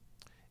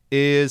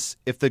 Is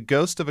if the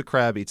ghost of a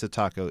crab eats a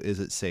taco, is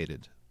it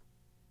sated?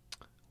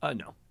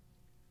 No.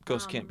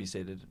 Ghosts can't be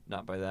sated.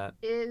 Not by that.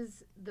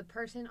 Is the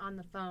person on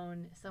the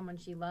phone someone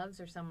she loves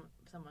or someone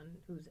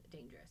who's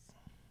dangerous?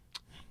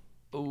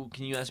 Oh,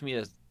 can you ask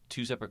me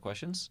two separate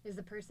questions? Is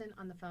the person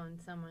on the phone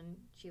someone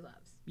she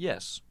loves?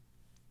 Yes.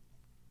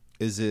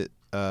 Is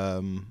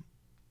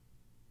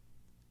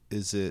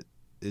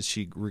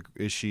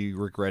she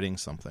regretting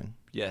something?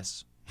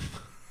 Yes.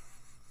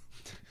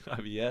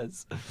 I mean,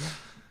 yes.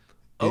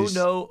 Oh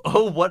no!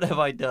 Oh, what have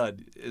I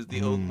done? Is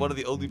one of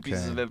the only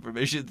pieces of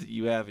information that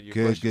you have in your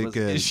question was,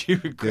 is she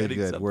regretting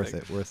something? Worth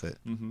it.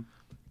 Mm-hmm.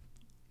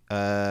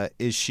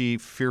 Is she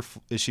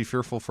fearful? Is she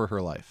fearful for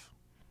her life?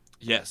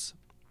 Yes.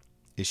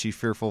 Is she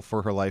fearful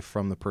for her life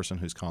from the person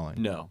who's calling?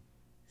 No.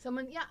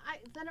 Someone? Yeah,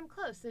 then I'm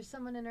close. There's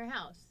someone in her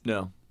house.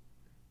 No.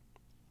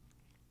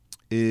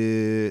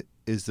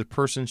 Is the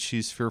person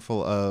she's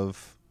fearful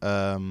of?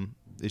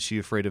 Is she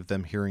afraid of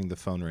them hearing the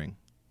phone ring?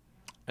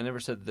 I never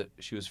said that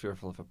she was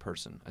fearful of a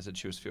person. I said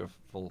she was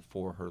fearful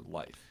for her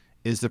life.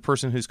 Is the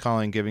person who's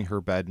calling giving her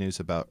bad news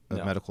about a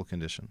No. medical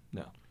condition?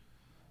 No.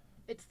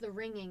 It's the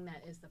ringing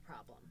that is the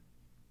problem.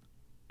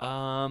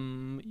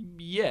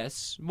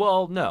 Yes.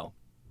 Well, no.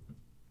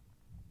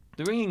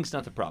 The ringing's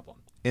not the problem.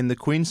 In the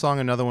Queen song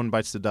 "Another One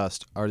Bites the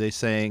Dust," are they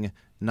saying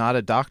not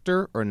a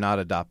doctor or not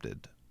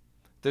adopted?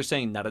 They're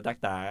saying not a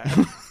doctor.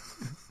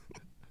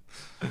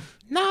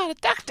 Not a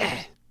doctor.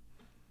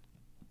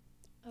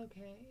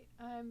 Okay,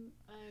 I don't know.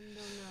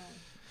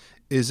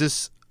 Is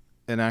this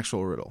an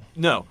actual riddle?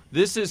 No,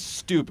 this is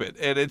stupid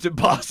and it's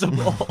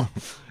impossible.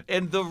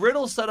 And the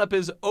riddle setup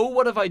is, "Oh,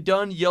 what have I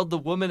done?" yelled the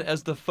woman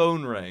as the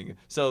phone rang.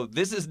 So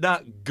this is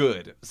not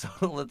good. So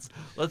let's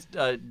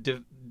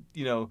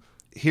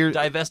Here,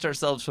 divest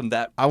ourselves from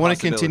that. I want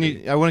to possibility.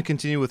 continue. I want to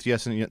continue with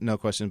yes and no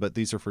questions, but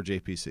these are for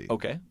JPC.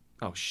 Okay.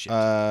 Oh shit.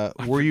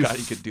 Were you forgot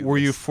you could do were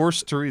you this.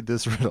 forced to read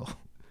this riddle?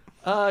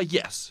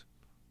 Yes.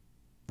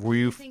 Were I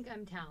you? think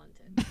I'm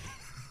talented.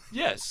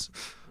 Yes.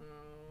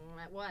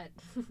 At what?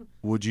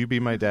 Would you be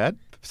my dad?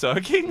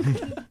 Sucking?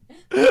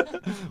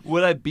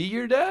 Would I be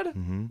your dad?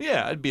 Mm-hmm.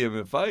 Yeah, I'd beat him in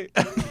a fight.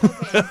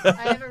 Okay,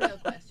 I have a real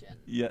question.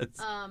 Yes.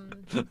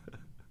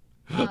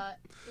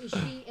 Is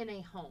she in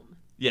a home?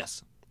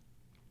 Yes.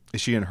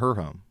 Is she in her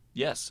home?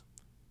 Yes.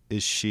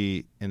 Is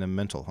she in a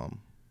mental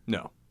home?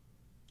 No.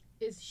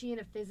 Is she in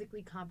a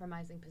physically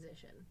compromising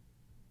position?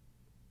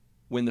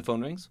 When the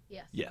phone rings?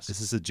 Yes. Yes. Is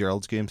this a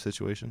Gerald's Game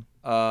situation?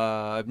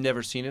 I've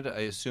never seen it.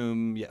 I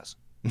assume yes.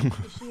 Is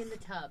she in the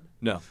tub?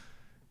 No.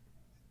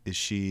 Is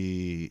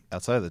she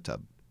outside of the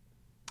tub?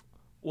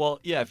 Well,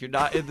 yeah, if you're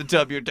not in the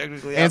tub, you're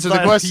technically Answer the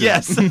outside. question.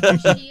 Yes.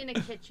 Is she in a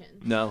kitchen?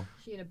 No.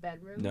 Is she in a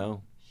bedroom?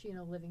 No. Is she in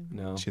a living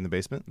room? No. Is she in the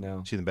basement?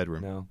 No. She in the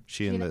bedroom? No.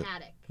 She Is she in in the an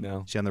attic?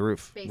 No. she on the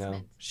roof?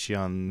 Basement? She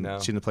on No.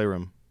 she in the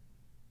playroom?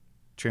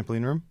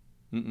 Trampoline room?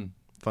 Mm-mm.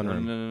 Fun No,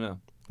 room? no.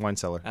 Wine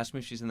cellar? Ask me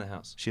if she's in the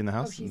house. She in the Oh,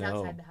 house? she's No.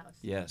 outside the house.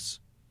 Yes.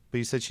 But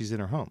you said she's in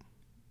her home.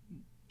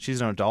 She's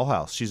in a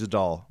dollhouse. She's a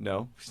doll.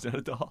 No. She's not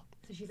a doll.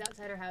 So she's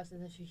outside her house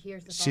and then she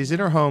hears the phone. She's in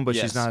her home, but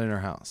Yes. she's not in her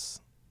house.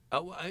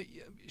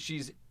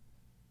 She's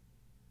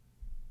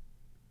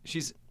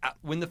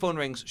when the phone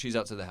rings, she's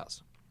outside the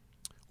house.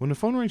 When the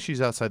phone rings,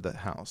 she's outside the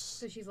house.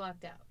 So she's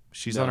locked out.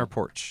 She's No. on her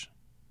porch.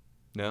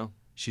 No.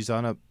 She's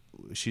on a.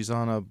 She's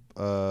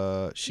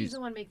She's the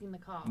one making the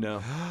call. No.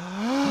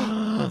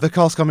 The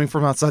call's coming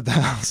from outside the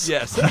house.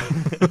 Yes.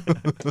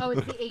 Oh,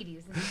 it's the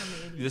 80s. This is from the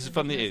 80s. This is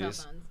from the Cell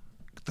 80s. phones.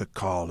 The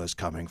call is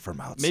coming from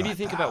outside. Maybe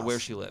think the about house. where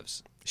she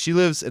lives. She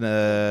lives in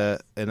a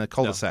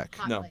cul-de-sac.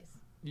 Hot No.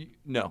 place.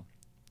 No.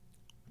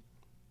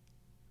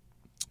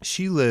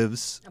 She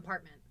lives.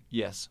 Apartment.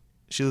 Yes.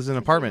 She lives in an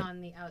So she's apartment.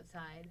 on the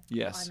outside.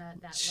 Yes. On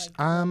that,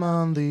 I'm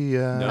on the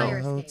Fire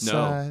escape.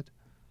 outside.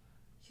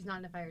 She's not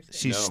in a fire escape.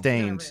 She's No.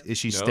 stained. In her room. Is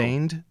she No.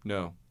 stained?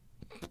 No.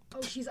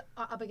 Oh, she's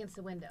up against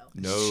the window.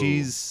 No.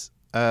 She's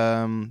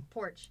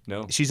Porch.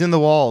 No. she's in the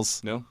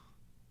walls. No.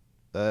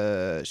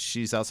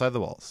 She's outside the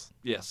walls.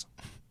 Yes.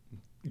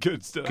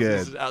 Good stuff. Good.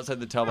 This is outside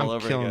the tub I'm all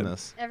over killing again.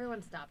 this.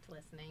 Everyone stopped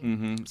listening.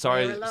 Mm-hmm.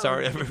 Sorry, We're alone.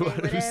 sorry, We can say everyone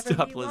who whatever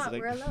stopped we want.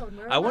 listening. We're alone.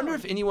 We're I wonder alone.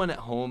 if anyone at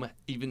home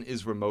even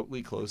is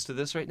remotely close to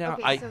this right now.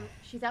 Okay, so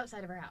she's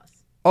outside of her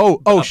house. Oh,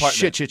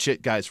 Apartment.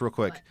 shit, guys, real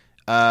quick.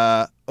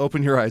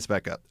 Open your eyes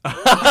back up.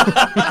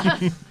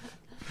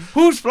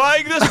 Who's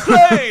flying this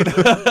plane?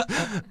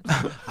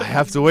 I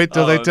have to wait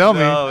till they tell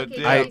me. no, Okay,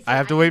 dude. so I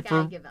have to wait think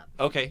I for- give up.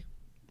 Okay.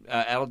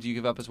 Adel, do you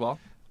give up as well?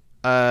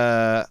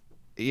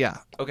 Yeah.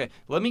 Okay,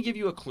 let me give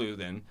you a clue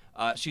then.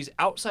 She's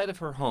outside of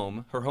her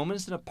home. Her home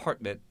is an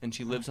apartment, and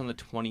she lives on the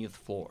 20th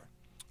floor.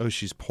 Oh,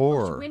 she's It's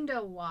poor.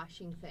 window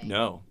washing thing.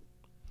 No.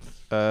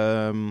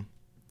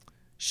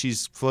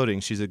 She's floating.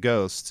 She's a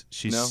ghost.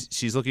 No.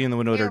 She's looking in the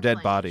window at her dead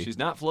Airplane. body. She's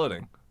not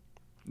floating.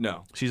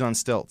 No. She's on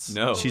stilts.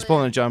 No. She's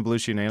pulling a John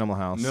Belushi in Animal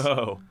House.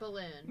 No.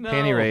 Balloon. No.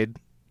 Panty raid.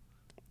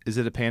 Is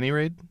it a panty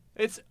raid?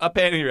 It's a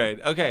panty raid.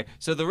 Okay,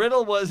 so the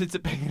riddle was it's a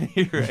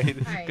panty raid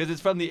because Right.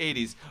 it's from the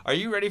 80s. Are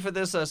you ready for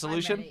this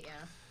solution? I'm ready,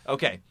 yeah.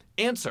 Okay,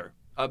 answer.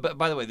 But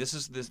by the way,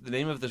 the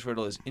name of this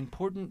riddle is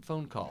Important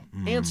Phone Call.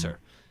 Answer.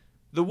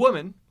 The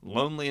woman,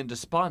 lonely and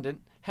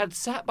despondent, had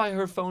sat by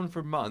her phone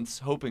for months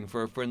hoping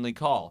for a friendly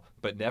call,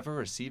 but never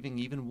receiving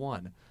even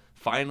one.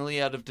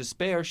 Finally, out of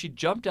despair, she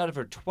jumped out of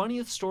her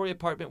 20th story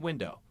apartment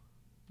window,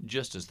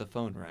 just as the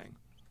phone rang.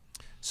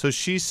 So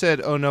she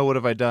said, "Oh no, what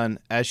have I done?"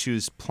 as she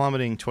was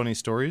plummeting 20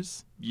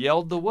 stories.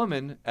 Yelled the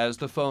woman as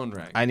the phone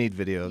rang. I need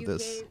video of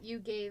this. You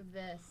gave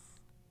this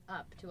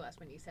up to us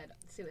when you said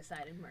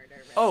suicide and murder.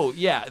 Riddle. Oh,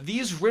 yeah,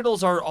 these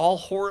riddles are all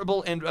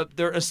horrible, and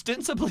they're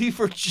ostensibly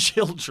for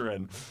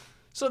children.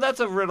 So that's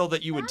a riddle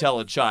that you would tell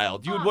a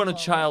child. You would want a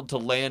awful. child to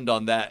land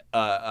on that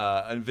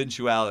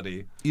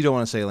eventuality. You don't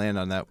want to say land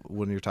on that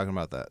when you're talking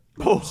about that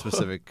Oh.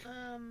 specific.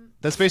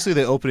 That's basically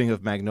the opening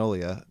of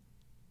Magnolia,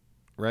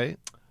 right?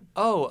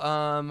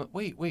 Oh,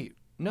 wait.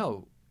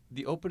 No,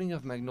 the opening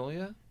of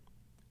Magnolia?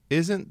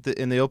 Isn't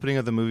in the opening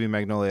of the movie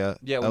Magnolia?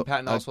 Yeah, when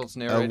Patton Oswalt's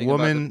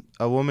narrating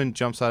a woman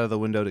jumps out of the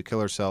window to kill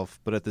herself,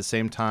 but at the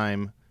same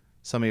time,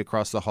 somebody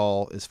across the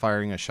hall is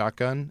firing a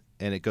shotgun,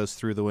 and it goes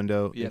through the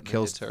window Yep, and it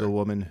kills hits her. the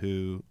woman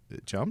who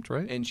jumped.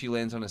 Right? And she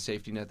lands on a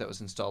safety net that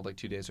was installed like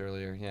 2 days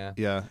earlier. Yeah.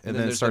 Yeah, and then then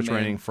it there's starts the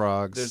man- raining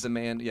frogs. There's the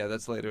man. Yeah,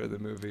 that's later in the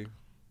movie.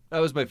 That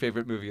was my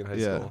favorite movie in high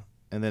school.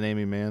 And then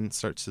Amy Mann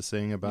starts to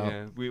sing about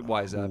Yeah, we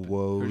wise up.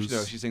 woes.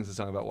 No, she sings a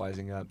song about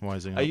wising up.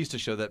 Wising I up. used to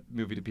show that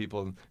movie to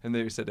people, and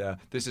they said,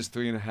 "This is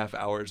 3.5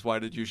 hours. Why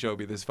did you show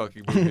me this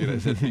fucking movie?" And I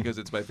said, "Because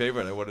it's my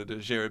favorite. I wanted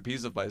to share a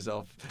piece of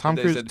myself." Tom And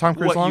they Cruise- said, Tom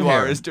Cruise "What long you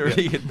hair." are is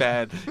dirty and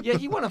bad." Yeah,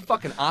 he won a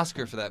fucking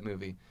Oscar for that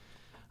movie.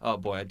 Oh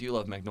boy, I do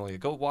love Magnolia.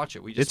 Go watch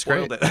it. We just It's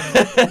great. spoiled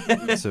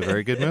it. It's a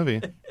very good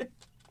movie.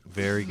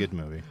 Very good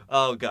movie.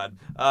 Oh god,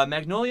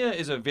 Magnolia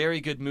is a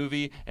very good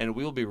movie, and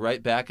we'll be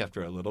right back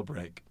after a little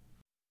break.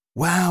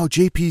 Wow,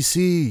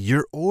 JPC,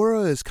 your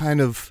aura is kind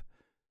of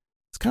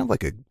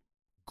like a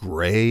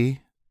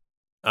gray,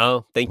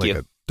 Oh, thank like you.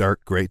 a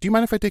dark gray. Do you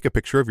mind if I take a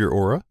picture of your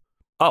aura?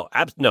 Oh,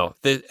 no.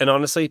 And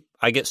honestly,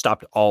 I get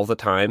stopped all the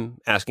time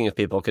asking if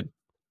people could.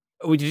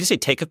 Oh, did you say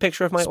take a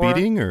picture of my aura?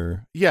 Speeding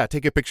or yeah,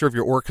 take a picture of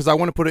your aura because I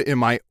want to put it in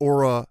my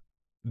aura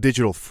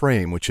digital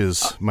frame, which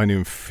is my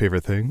new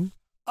favorite thing.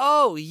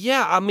 Oh,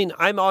 yeah. I mean,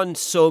 I'm on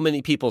so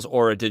many people's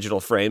aura digital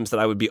frames that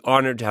I would be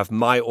honored to have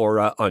my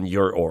aura on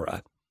your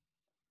aura.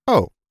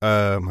 Oh,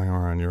 my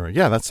aura on your aura.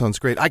 Yeah, that sounds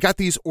great. I got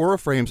these aura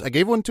frames. I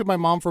gave one to my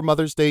mom for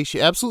Mother's Day.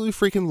 She absolutely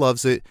freaking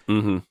loves it.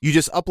 Mm-hmm. You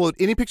just upload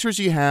any pictures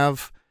you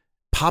have,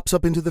 pops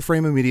up into the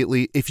frame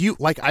immediately. If you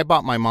like, I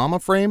bought my mom a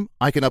frame.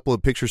 I can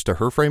upload pictures to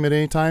her frame at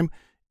any time.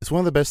 It's one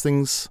of the best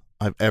things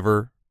I've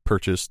ever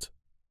purchased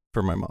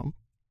for my mom.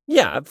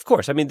 Yeah, of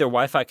course. I mean, they're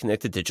Wi-Fi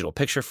connected digital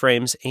picture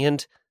frames,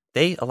 and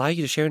they allow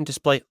you to share and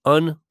display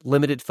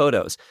unlimited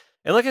photos.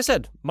 And like I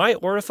said, my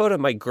aura photo,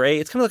 my gray,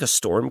 it's kind of like a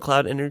storm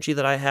cloud energy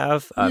that I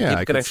have. Yeah, I people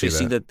could can actually see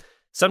see that.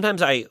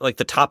 Sometimes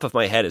the top of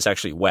my head is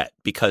actually wet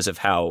because of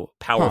how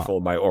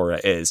powerful my aura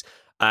is.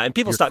 And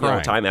people You're stop me all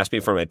the crying. time, ask me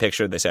for my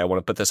picture. They say, I want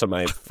to put this on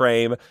my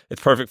frame.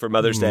 It's perfect for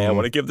Mother's Day. I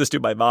want to give this to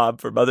my mom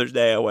for Mother's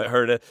Day. I want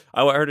her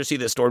to see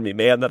this stormy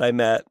man that I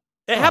met.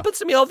 It happens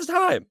to me all the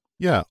time.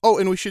 Yeah. Oh,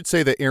 and we should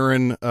say that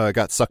Aaron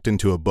got sucked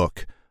into a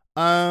book.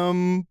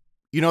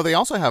 They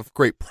also have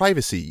great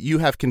privacy. You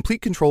have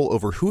complete control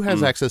over who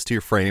has access to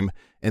your frame,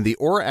 and the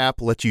Aura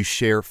app lets you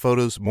share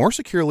photos more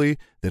securely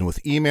than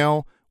with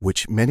email,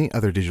 which many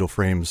other digital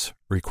frames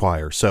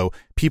require. So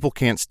people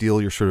can't steal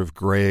your sort of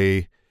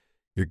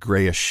your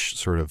grayish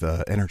sort of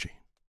energy.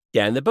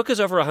 Yeah, and the book is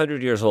over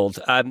 100 years old.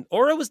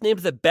 Aura was named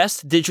the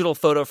best digital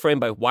photo frame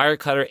by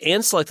Wirecutter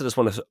and selected as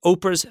one of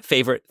Oprah's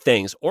favorite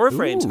things. Aura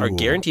frames are Ooh.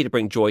 guaranteed to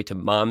bring joy to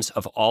moms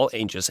of all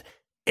ages.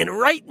 And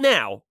right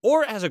now,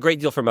 Aura has a great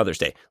deal for Mother's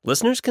Day.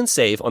 Listeners can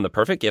save on the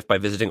perfect gift by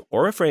visiting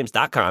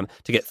auraframes.com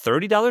to get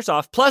 $30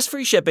 off plus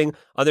free shipping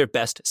on their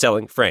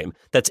best-selling frame.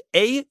 That's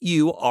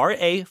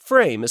AURA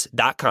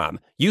frames.com.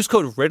 Use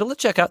code RIDDLE at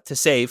checkout to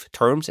save.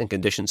 Terms and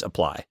conditions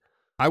apply.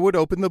 I would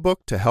open the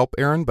book to help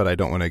Aaron, but I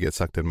don't want to get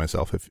sucked in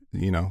myself. If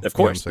you know, Of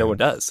course, no one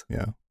does.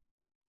 Yeah.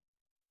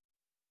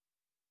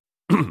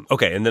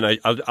 Okay, and then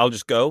I'll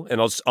just go and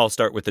I'll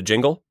start with the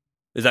jingle.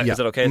 Is that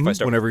okay if I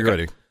start? Whenever you're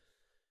okay. ready?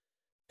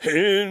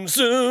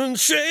 Henson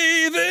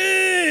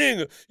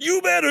shaving.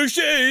 You better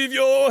shave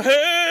your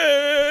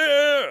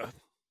hair.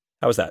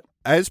 How was that?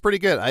 It's pretty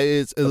good.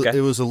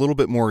 It was a little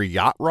bit more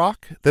yacht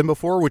rock than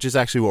before, which is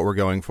actually what we're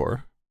going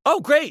for. Oh,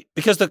 great!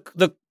 Because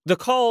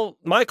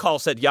my call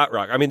said yacht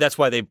rock. I mean, that's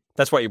why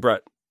you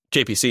brought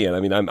JPC in. I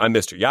mean, I'm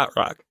Mr. Yacht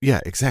Rock. Yeah,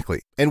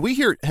 exactly. And we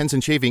here at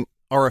Henson Shaving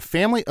are a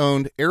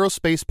family-owned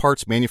aerospace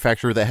parts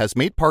manufacturer that has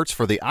made parts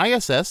for the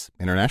ISS,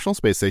 International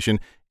Space Station,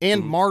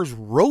 and Mars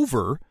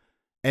rover.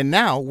 And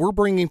now we're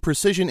bringing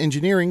precision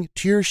engineering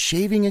to your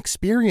shaving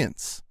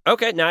experience.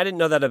 Okay, now I didn't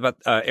know that about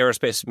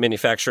aerospace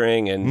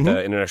manufacturing and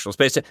International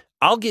Space.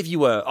 I'll give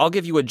you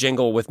a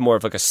jingle with more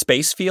of like a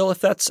space feel, if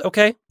that's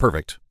okay.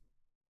 Perfect.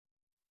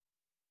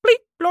 Bleep,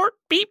 blort,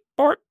 beep,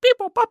 for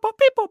people, papa,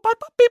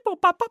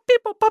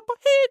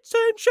 hits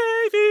and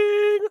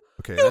shaving.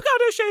 Okay. You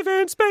gotta shave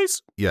in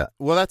space. Yeah.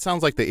 Well, that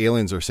sounds like the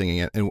aliens are singing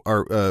it, and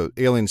our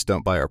aliens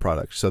don't buy our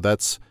product. So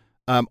that's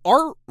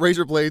our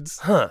razor blades.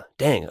 Huh.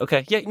 Dang.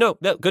 Okay. Yeah. No.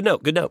 Good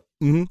note.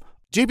 Mm-hmm.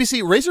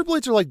 JPC, razor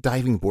blades are like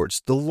diving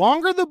boards. The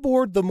longer the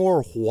board, the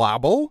more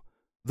wobble.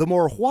 The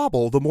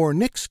more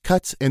nicks,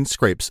 cuts, and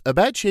scrapes. A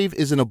bad shave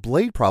isn't a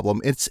blade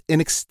problem. It's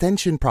an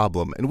extension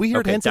problem. And we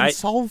here at Henson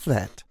solve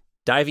that.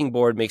 Diving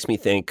board makes me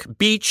think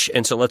beach.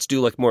 And so let's do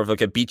like more of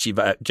like a beachy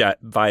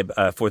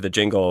vibe for the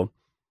jingle.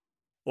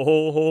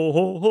 Oh, ho,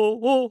 ho, ho,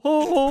 ho,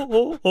 ho,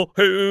 ho, ho,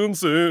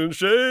 Henson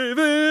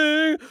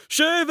shaving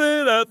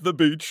at the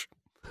beach.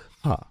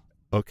 Huh.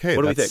 Okay.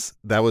 What do we think?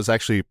 That was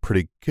actually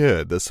pretty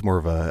good. That's more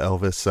of a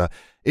Elvis.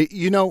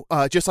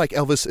 Just like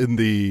Elvis in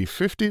the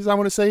 50s, I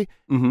want to say,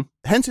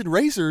 Henson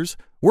Razors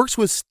works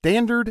with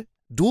standard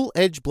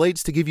dual-edge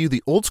blades to give you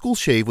the old-school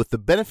shave with the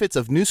benefits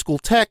of new-school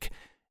tech.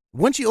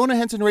 Once you own a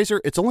Henson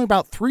Razor, it's only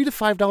about $3 to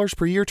 $5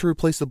 per year to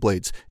replace the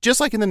blades, just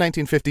like in the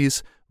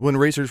 1950s when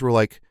razors were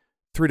like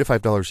 $3 to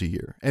 $5 a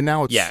year. And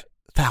now it's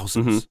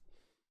thousands. Mm-hmm.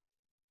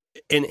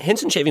 And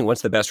Henson Shaving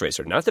wants the best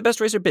razor, not the best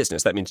razor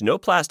business. That means no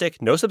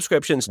plastic, no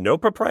subscriptions, no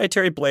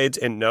proprietary blades,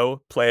 and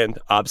no planned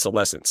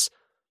obsolescence.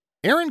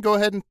 Aaron, go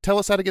ahead and tell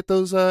us how to get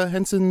those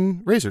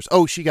Henson razors.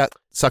 Oh, she got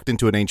sucked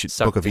into an ancient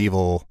book of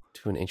evil.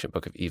 To an ancient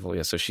book of evil,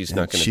 yeah. So she's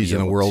not going to be She's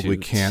in a world we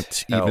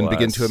can't even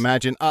begin to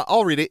imagine.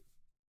 I'll read it.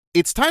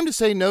 It's time to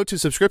say no to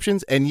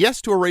subscriptions and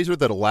yes to a razor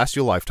that'll last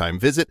you a lifetime.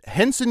 Visit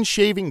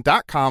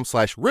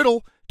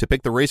hensonshaving.com/riddle to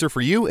pick the razor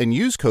for you and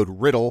use code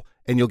RIDDLE,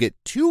 and you'll get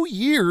 2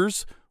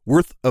 years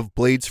worth of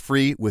blades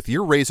free with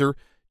your razor.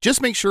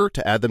 Just make sure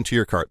to add them to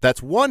your cart.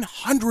 That's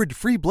 100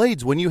 free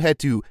blades when you head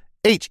to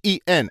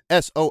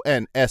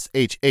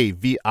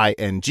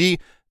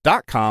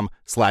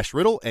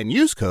hensonshaving.com/riddle and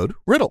use code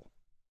RIDDLE.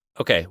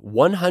 Okay,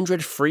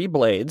 100 free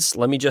blades.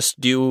 Let me just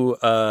do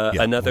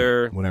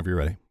another... Whenever you're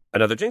ready.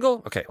 Another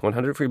jingle? Okay,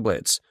 100 free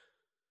blades.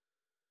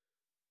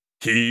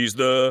 He's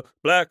the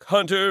black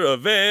hunter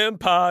of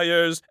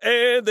vampires,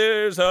 and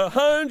there's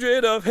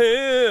 100 of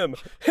him.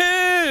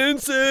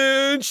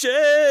 Henson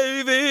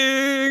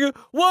Shaving,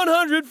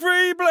 100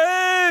 free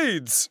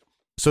blades.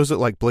 So is it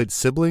like Blade's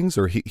siblings,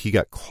 or he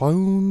got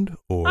cloned?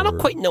 Or I don't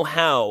quite know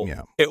how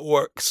it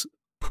works.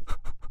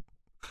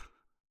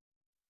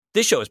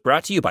 This show is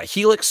brought to you by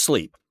Helix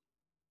Sleep.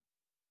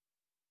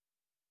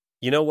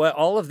 You know what?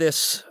 All of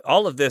this,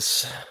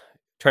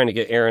 trying to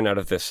get Erin out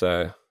of this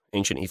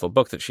ancient evil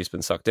book that she's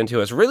been sucked into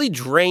has really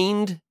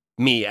drained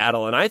me,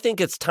 Adel. And I think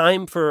it's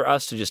time for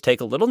us to just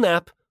take a little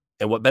nap.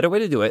 And what better way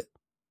to do it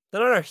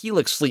than on our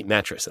Helix Sleep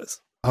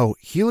mattresses? Oh,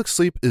 Helix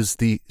Sleep is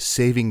the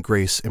saving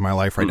grace in my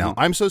life right now.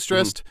 I'm so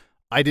stressed.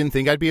 I didn't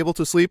think I'd be able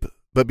to sleep.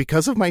 But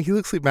because of my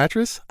Helix Sleep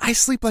mattress, I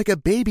sleep like a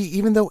baby,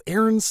 even though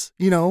Erin's,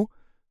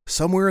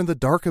 somewhere in the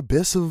dark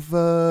abyss of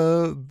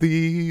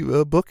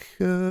the book.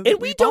 And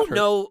we don't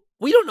know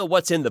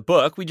what's in the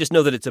book. We just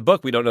know that it's a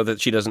book. We don't know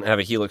that she doesn't have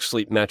a Helix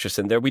Sleep mattress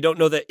in there. We don't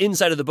know that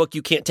inside of the book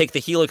you can't take the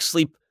Helix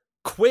Sleep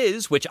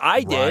quiz, which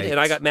I did,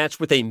 and I got matched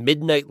with a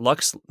Midnight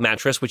Lux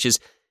mattress, which is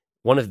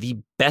one of the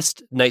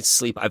best night's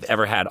sleep I've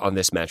ever had on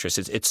this mattress.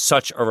 It's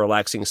such a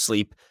relaxing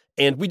sleep.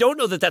 And we don't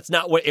know that that's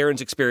not what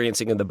Erin's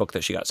experiencing in the book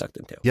that she got sucked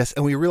into. Yes,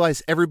 and we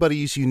realize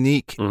everybody's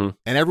unique, and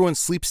everyone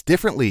sleeps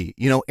differently.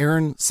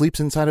 Erin sleeps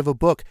inside of a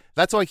book.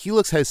 That's why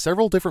Helix has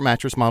several different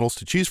mattress models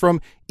to choose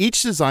from,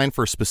 each designed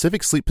for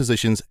specific sleep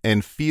positions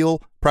and feel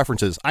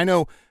preferences. I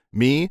know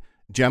me,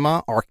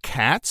 Gemma, our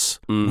cats,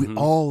 we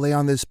all lay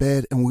on this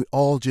bed, and we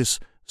all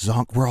just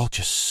zonk. We're all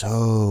just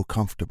so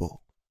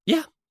comfortable.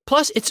 Yeah.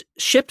 Plus, it's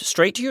shipped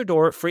straight to your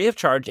door, free of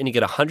charge, and you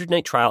get a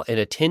 100-night trial and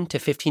a 10 to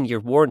 15-year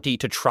warranty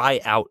to try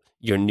out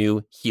your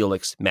new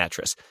Helix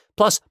mattress.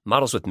 Plus,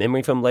 models with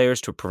memory foam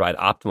layers to provide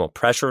optimal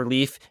pressure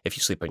relief if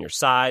you sleep on your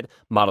side,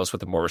 models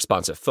with a more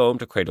responsive foam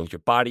to cradle your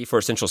body for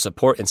essential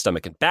support in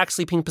stomach and back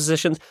sleeping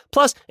positions,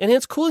 plus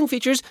enhanced cooling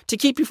features to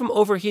keep you from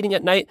overheating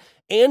at night.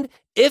 And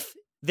if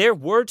there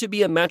were to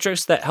be a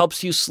mattress that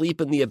helps you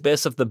sleep in the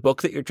abyss of the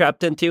book that you're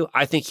trapped into,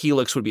 I think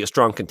Helix would be a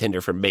strong contender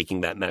for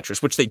making that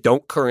mattress, which they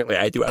don't currently,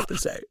 I do have to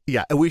say.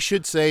 Yeah, and we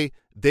should say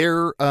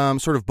their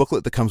sort of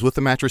booklet that comes with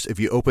the mattress,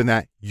 if you open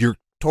that, you're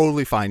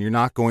totally fine. It's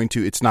not going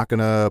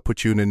to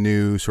put you in a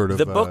new sort of...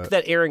 The book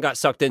that Erin got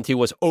sucked into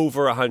was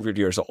over 100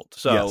 years old.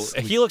 So yes.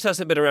 Helix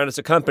hasn't been around as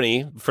a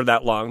company for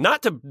that long.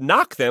 Not to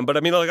knock them, but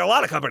I mean, like a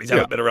lot of companies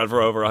haven't been around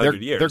for over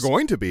 100 years. They're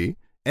going to be.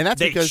 And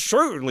that's they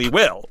surely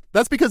will.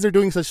 That's because they're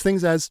doing such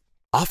things as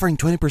offering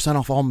 20%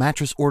 off all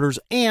mattress orders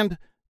and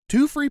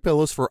 2 free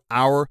pillows for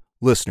our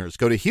listeners.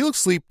 Go to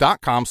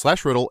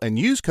helixsleep.com/riddle and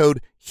use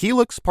code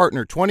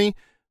HelixPartner20.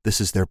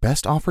 This is their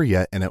best offer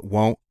yet, and it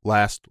won't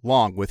last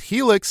long. With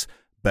Helix,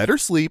 better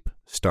sleep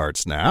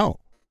starts now.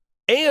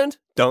 And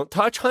don't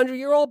touch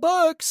 100-year-old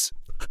books.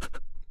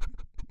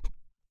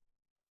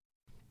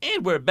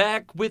 And we're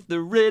back with the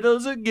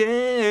riddles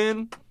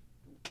again.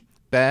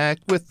 Back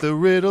with the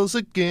riddles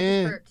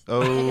again.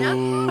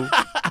 Oh.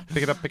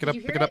 Pick it up.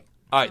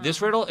 All right,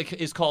 this riddle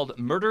is called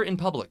Murder in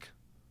Public.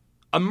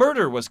 A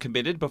murder was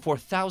committed before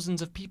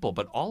thousands of people,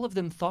 but all of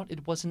them thought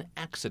it was an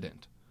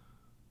accident.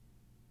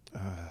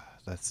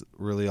 That's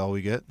really all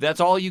we get? That's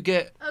all you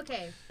get.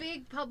 Okay,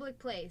 big public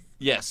place.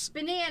 Yes.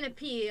 Banana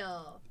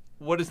peel.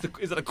 What is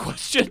that a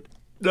question?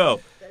 No.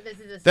 This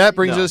is a That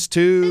brings No. us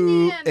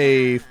to Banana.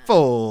 a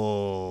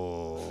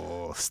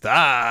full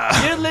stop.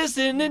 You're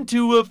listening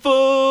to a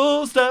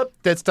full stop.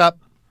 Dead stop.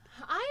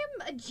 I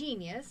am a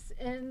genius,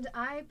 and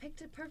I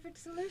picked a perfect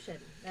solution.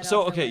 that So,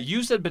 also okay, works.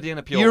 you said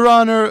banana peel. Your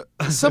Honor,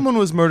 someone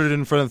was murdered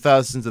in front of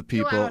thousands of I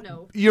people. don't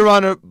know. Your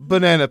Honor,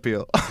 banana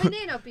peel.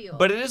 Banana peel.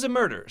 But it is a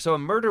murder. So a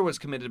murder was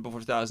committed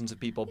before thousands of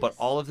people, but Yes.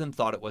 all of them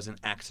thought it was an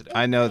accident.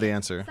 I know the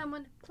answer.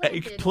 Someone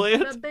planted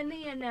Eggplant? the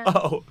banana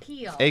Oh.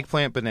 peel.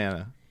 Eggplant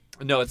banana.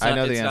 No, it's I not.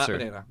 know the it's answer. not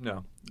banana.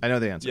 No. I know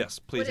the answer. Yes,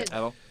 please, What is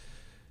it?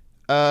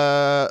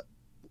 Adel.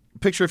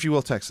 Picture, if you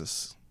will,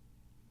 Texas.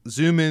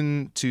 Zoom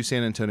in to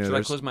San Antonio. Should I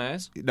There's- close my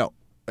eyes? No.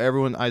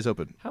 Everyone, eyes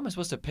open. How am I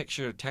supposed to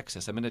picture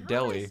Texas? I'm in a How am I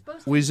deli.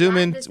 supposed to We zoom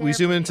drive in. this We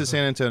zoom airplane? into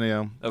San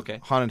Antonio. Okay.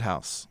 Haunted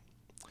house.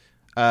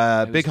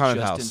 was Big haunted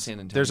just in house. San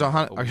Antonio There's a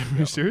haunted. a Are week you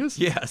ago. serious?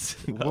 Yes.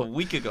 A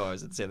week ago, I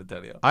was in San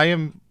Antonio. I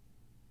am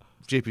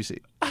JPC.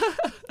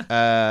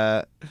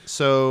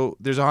 So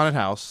there's a haunted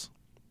house.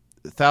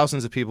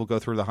 Thousands of people go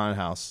through the haunted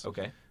house.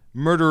 Okay.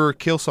 Murderer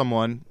kills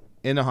someone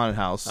in a haunted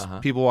house. Uh-huh.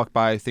 People walk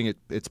by, think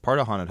it's part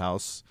of haunted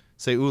house.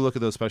 Say, "Ooh, look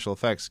at those special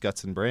effects,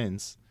 guts and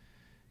brains."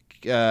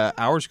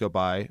 Hours go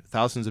by.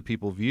 Thousands of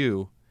people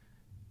view.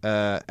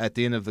 At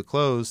the end of the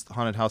close,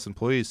 haunted house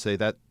employees say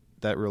that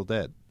real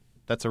dead.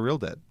 That's a real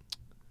dead.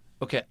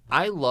 Okay.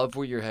 I love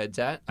where your head's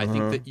at. I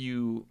think that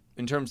you,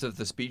 in terms of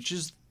the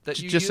speeches that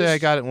you Just say I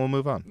used- got it, and we'll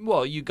move on.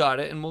 Well, you got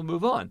it, and we'll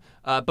move on.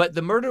 But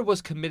the murder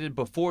was committed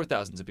before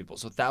thousands of people,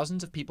 so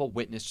thousands of people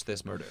witnessed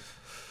this murder.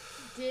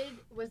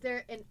 Was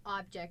there an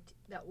object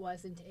that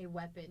wasn't a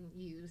weapon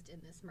used in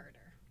this murder?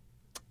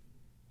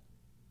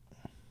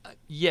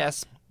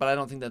 Yes, but I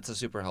don't think that's a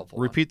super helpful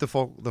one. Repeat the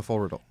full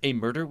riddle. A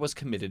murder was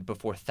committed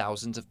before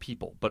thousands of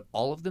people, but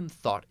all of them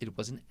thought it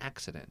was an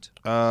accident.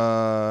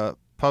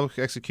 Public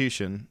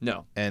execution.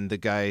 No. And the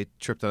guy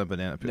tripped on a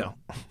banana peel.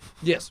 No.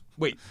 Yes.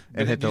 Wait.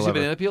 And hit Did you the say lever.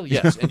 banana peel?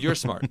 Yes, and you're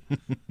smart.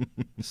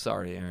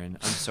 Sorry, Aaron.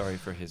 I'm sorry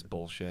for his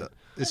bullshit.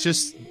 It's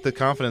just the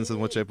confidence in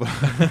which I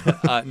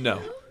put. No.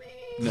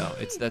 No,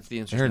 that's the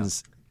answer.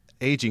 Aaron's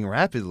aging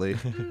rapidly.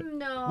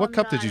 No. What I'm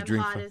cup did not. you I'm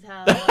drink hot from? as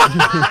hell. I'm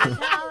hot as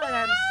hell, and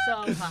I'm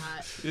so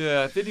hot.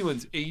 Yeah, if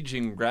anyone's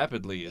aging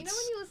rapidly, You know it's...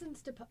 when you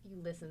listens to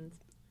you listens.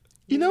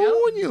 You know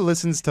when you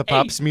listens to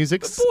Pop's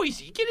music?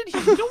 Boys, get in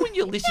here. You know when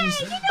you listen...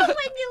 You know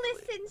when you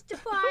listens to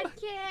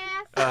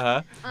podcasts.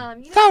 Uh-huh.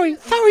 You know Sorry,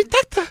 when you-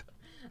 doctor.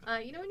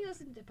 You know when you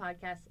listen to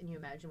podcasts and you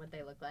imagine what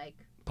they look like?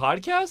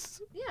 Podcasts?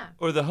 Yeah.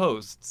 Or the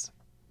hosts?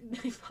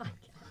 Podcast.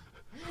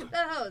 The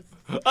hosts.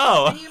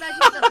 Oh. And you imagine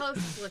what the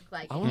hosts look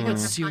like. I and wonder you what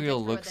don't have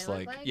cereal context for what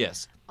looks they look like.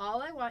 Yes.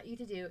 All I want you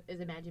to do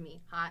is imagine me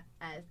hot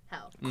as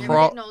hell. Crawl-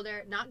 Never getting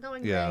older, not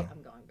going Yeah. gray.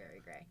 I'm going very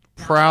gray.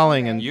 Not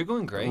Prowling going and gray. You're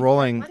going great.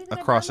 rolling Why didn't I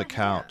across a burn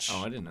my hair? couch.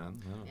 Oh, I didn't know.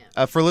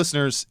 No. For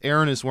listeners,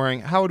 Aaron is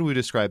wearing, how would we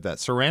describe that?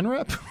 Saran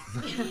wrap?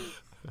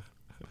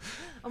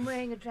 I'm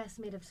wearing a dress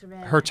made of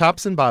saran. Her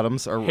tops and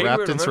bottoms are Hey,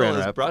 wrapped in Riddle saran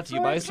is wrap. brought to you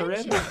For by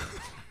attention.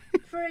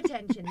 Saran. For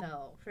attention,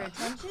 though. For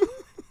attention?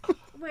 I'm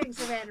wearing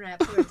saran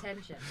wrap for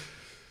attention.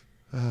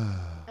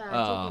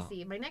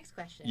 JPC, my next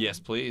question. Yes,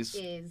 please.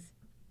 Is,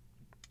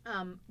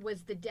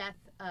 was the death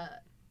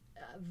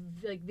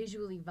like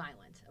visually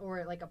violent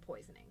or like a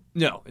poisoning?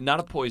 No, not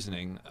a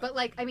poisoning. But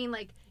like, I mean,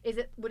 like,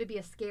 would it be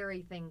a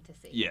scary thing to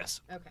see?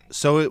 Yes. Okay.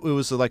 So it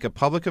was like a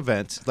public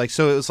event.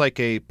 So it was like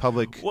a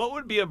public. What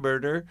would be a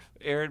murder,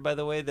 Aaron, by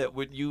the way, that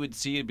you would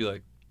see and be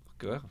like,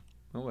 oh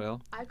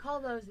well. I call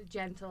those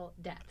gentle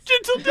deaths.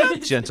 Gentle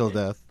death. Gentle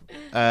death.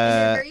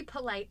 They're very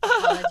polite,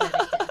 apologetic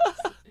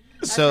deaths.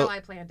 That's So- how I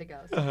plan to go.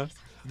 So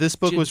This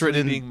book was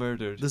written being in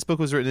murdered. this book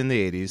was written in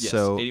the 80s. Yes,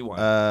 so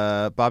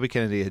 81. Bobby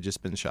Kennedy had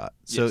just been shot.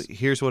 So Yes.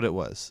 here's what it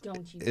was.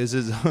 Don't you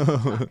Is talk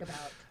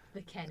about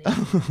the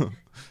Kennedy.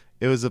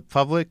 It was a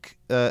public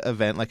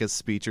event, like a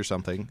speech or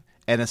something,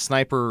 and a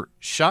sniper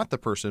shot the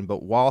person.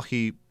 But while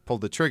he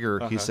pulled the trigger,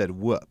 he said,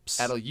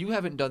 "Whoops." Adel, you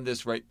haven't done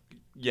this right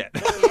yet.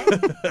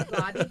 Get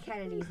Bobby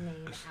Kennedy's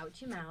name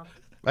out your mouth.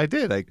 I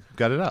did. I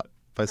got it out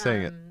by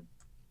saying it.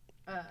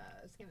 I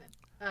was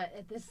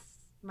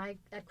gonna,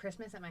 at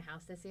Christmas at my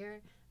house this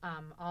year,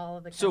 all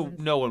of the So cousins.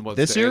 no one wants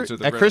This to year answer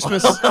the at riddle.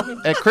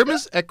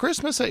 Christmas, at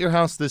Christmas at your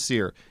house this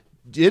year,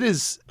 it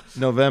is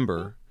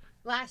November.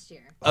 Last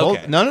year.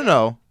 Okay.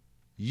 No.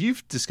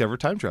 You've discovered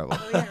time travel,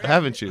 Oh, yeah, right.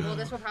 haven't you? Well,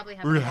 this will probably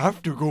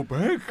happen. to go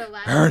back. So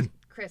last Aaron.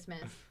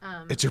 Christmas,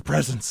 It's your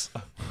presents.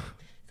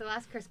 so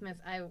last Christmas,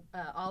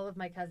 all of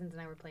my cousins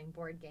and I were playing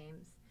board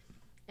games,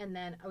 and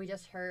then we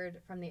just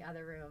heard from the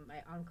other room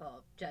my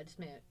uncle Judge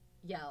Smoot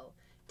yell,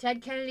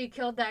 "Ted Kennedy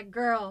killed that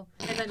girl,"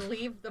 and then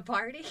leave the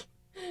party.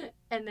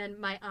 And then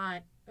my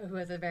aunt, who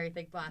has a very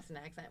thick Boston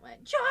accent,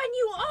 went, "John,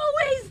 you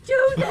always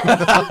do this."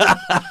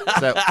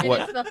 Is that And what?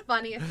 it's the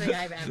funniest thing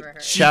I've ever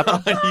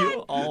heard.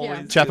 You always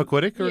Yeah. do.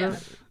 Chappaquiddick? Or? Yeah.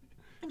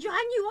 John,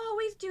 you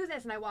always do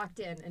this. And I walked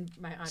in, and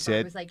my aunt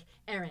Said- was like,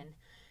 "Erin,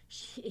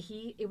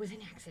 It was an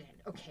accident.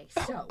 Okay,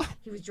 so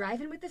he was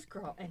driving with this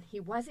girl, and he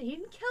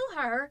didn't kill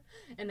her,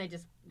 and they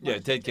just Yeah,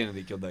 Ted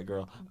Kennedy killed that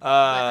girl. but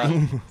I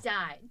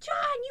died.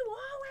 John, you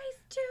always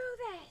do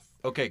this.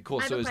 Okay, cool.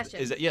 I have So a question.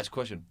 is that yes?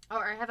 Question.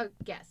 Or I have a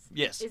guess.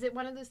 Yes. Is it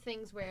one of those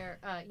things where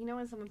you know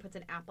when someone puts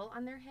an apple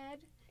on their head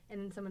and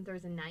then someone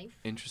throws a knife?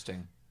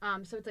 Interesting.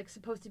 So it's like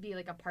supposed to be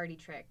like a party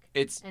trick.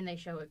 It's and they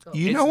show it go.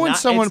 You know when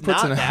someone it's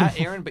puts not an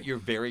that, Aaron, but you're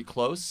very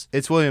close.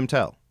 It's William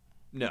Tell.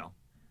 No.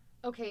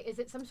 Okay, is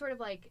it some sort of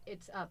like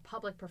it's a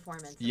public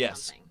performance? Or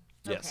Yes. Something?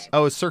 Yes. Okay.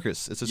 Oh, it's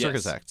circus. It's a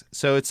circus Yes. act.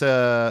 So it's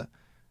a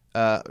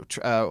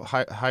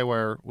high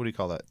wire. What do you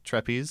call that?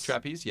 Trapeze.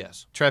 Trapeze.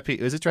 Yes. Trapeze.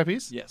 Is it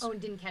trapeze? Yes. Oh, and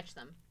didn't catch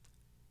them.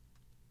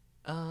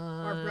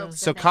 Or broke.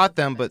 So their caught neck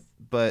them, with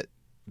but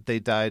they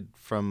died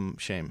from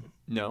shame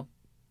No.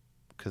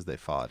 because they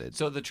fought it.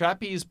 So the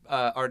trapeze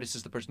artist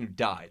is the person who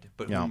died,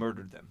 but Yeah. who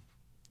murdered them.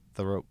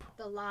 The rope.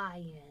 the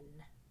lion.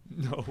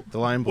 No. The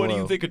line below. What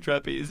do you think a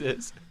trapeze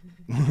is?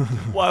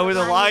 Why would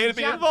a lion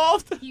be jumped.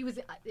 involved? He was.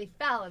 They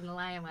fell, and the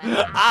lion went.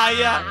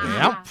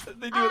 Yeah.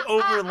 They do it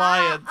over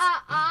lions.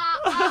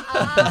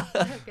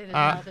 Because his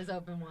mouth is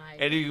open wide.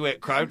 And he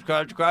went, crouch,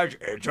 crouch, crouch,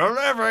 it's a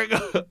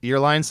living. Your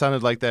line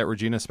sounded like that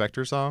Regina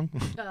Spektor song.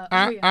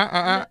 Oh,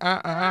 yeah.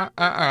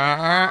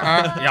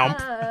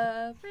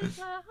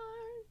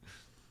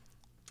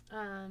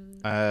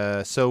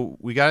 So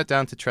we got it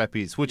down to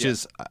trapeze, which Yeah.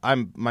 is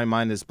my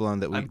mind is blown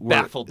that I'm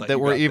baffled that you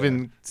we're got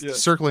even there. Yeah.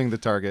 circling the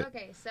target.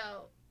 Okay,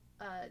 so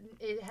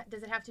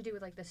does it have to do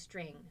with like the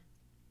string?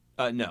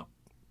 No.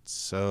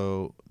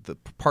 So the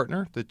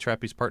partner, the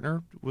trapeze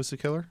partner, was the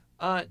killer.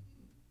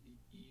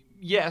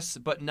 Yes,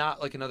 but not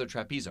like another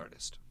trapeze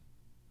artist.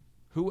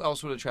 Who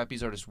else would a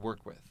trapeze artist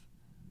work with?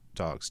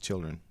 Dogs,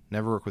 children.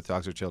 Never work with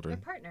dogs or Their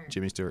children. partner.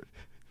 Jimmy Stewart.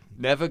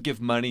 Never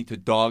give money to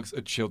dogs or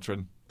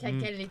children.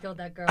 Ted Kennedy killed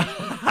that girl.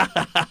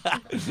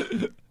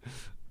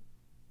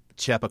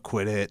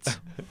 Chappaquiddick.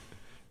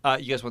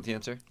 You guys want the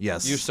answer?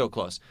 Yes. You're so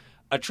close.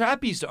 A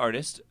trapeze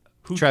artist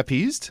who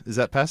Trapezed? Is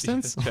that past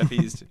tense?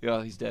 trapezed.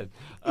 Yeah, he's dead.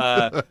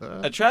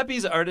 A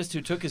trapeze artist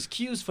who took his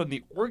cues from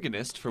the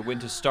organist for when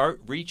to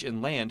start, reach,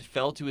 and land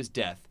fell to his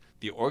death.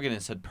 The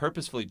organist had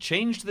purposefully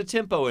changed the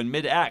tempo in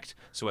mid-act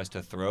so as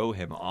to throw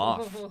him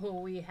off.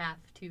 We have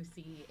to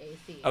see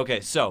AC.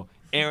 Okay, so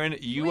Aaron,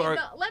 you Wait, are.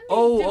 no, let me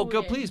oh, do go,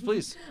 it.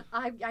 please.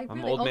 I I'm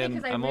really old only man.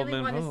 because I I'm old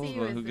really man. want to see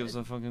you as Who gives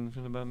a fucking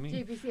shit about me?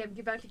 JPC, I'm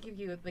about to give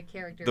you the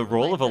character. The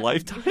role of a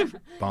lifetime?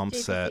 Bump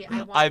JPC, set.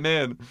 I'm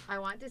in. I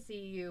want to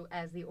see you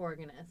as the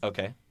organist.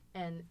 Okay.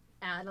 And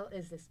Adel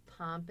is this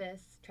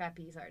pompous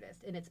trapeze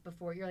artist, and it's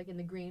before you're like in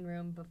the green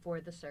room before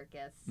the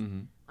circus.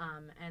 Mhm.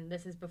 And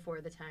this is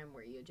before the time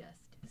where you just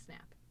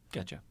snap.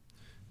 Gotcha.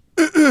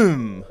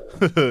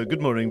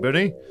 Good morning,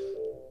 Bernie.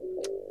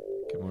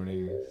 Good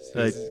morning.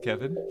 This is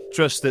Kevin.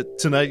 Trust that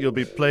tonight you'll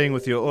be playing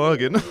with your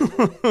organ.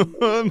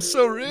 I'm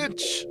so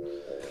rich.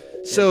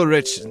 So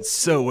rich and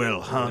so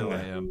well hung. No,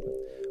 I am.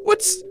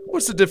 What's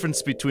the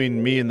difference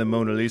between me and the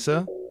Mona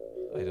Lisa?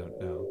 I don't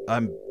know.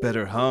 I'm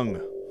better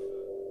hung.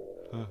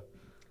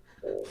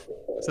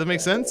 Does that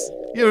make sense?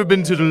 You ever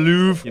been to the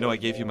Louvre? You know, I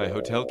gave you my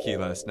hotel key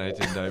last night,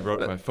 and I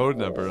wrote my phone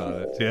number on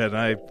it. Yeah, and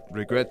I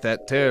regret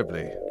that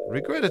terribly.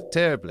 Regret it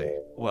terribly.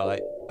 Well,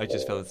 I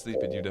just fell asleep,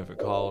 and you never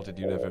called, and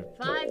you never.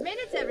 5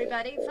 minutes,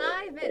 everybody.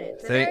 5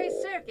 minutes. The Thank- very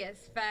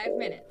circus. 5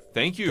 minutes.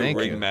 Thank you, Thank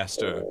you.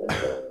 ringmaster. Do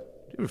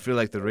you ever feel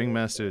like the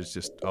ringmaster is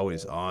just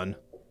always on?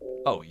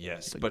 Oh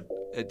yes, but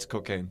it's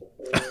cocaine.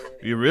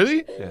 You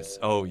really? Yes.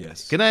 Oh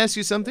yes. Can I ask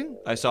you something?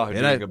 I saw her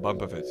And doing I- a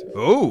bump of it.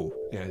 Oh,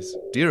 Yes.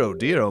 dear,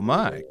 oh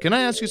my. Can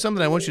I ask you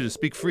something? I want you to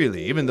speak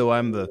freely, even though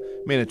I'm the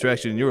main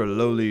attraction and you're a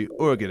lowly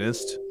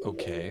organist.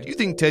 Okay. Do you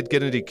think Ted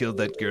Kennedy killed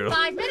that girl?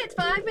 5 minutes.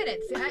 5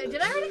 minutes. Did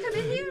I already come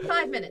in here?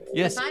 5 minutes.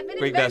 Yes, 5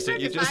 minutes. Ring very Master, you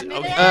circus, just- 5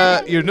 minutes.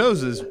 okay. Your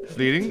nose is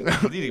bleeding.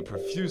 Bleeding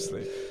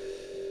profusely.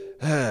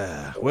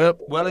 Well,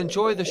 Well,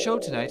 enjoy the show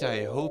tonight.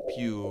 I hope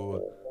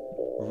you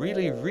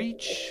really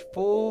reach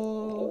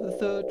for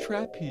the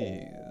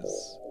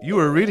trapeze. you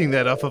were reading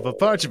that off of a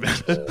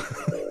parchment.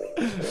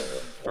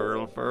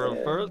 Furl, furl,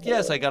 furl.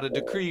 Yes, I got a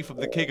decree from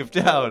the King of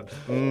Town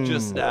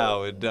just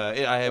now, and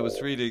I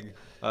was reading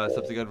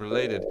something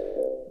unrelated.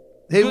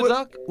 Hey, Good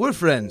luck. We're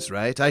friends,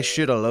 right? I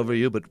shit all over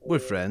you, but we're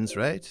friends,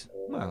 right?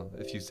 Well,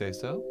 if you say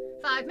so.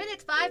 5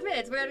 minutes. 5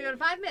 minutes. We're already on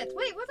 5 minutes.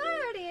 Wait, was I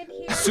already in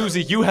here?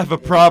 Susie, you have a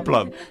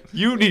problem.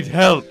 You need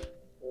help.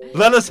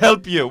 Let us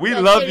help you. We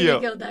Ted love Kennedy you.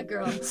 killed that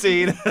girl.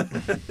 Scene.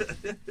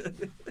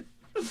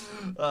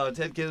 Oh,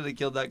 Ted Kennedy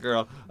killed that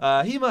girl.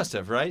 He must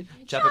have, right?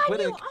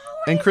 Chappaquiddick.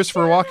 And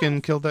Christopher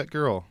Walken killed that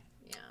girl.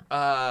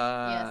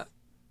 Yes.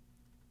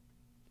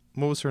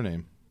 What was her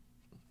name?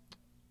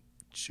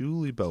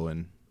 Julie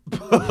Bowen.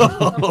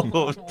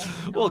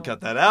 We'll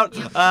cut that out.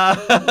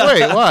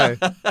 Wait, why?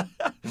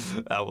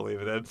 I will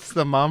leave it in. It's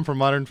the mom from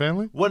Modern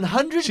Family?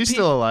 100. She's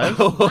still alive.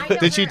 I know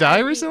Did she her die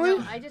as the- recently?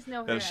 No, I just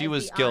know her No, she as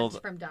was the killed-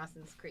 aunt from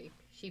Dawson's Creek.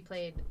 She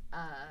played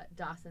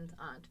Dawson's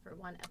aunt for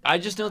one episode. I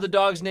just know the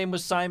dog's name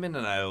was Simon,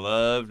 and I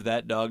loved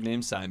that dog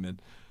named Simon.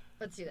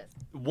 Let's do this.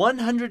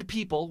 100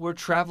 people were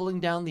traveling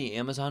down the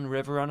Amazon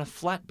River on a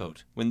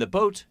flatboat when the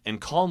boat, in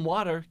calm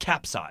water,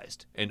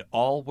 capsized, and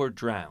all were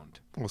drowned.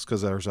 Well, it's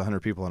because there's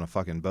 100 people on a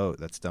fucking boat.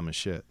 That's dumb as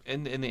shit.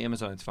 In the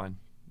Amazon, it's fine.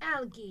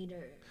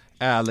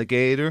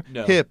 Alligator,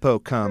 No. hippo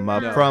come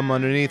up No. from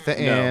underneath the No.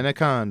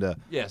 anaconda.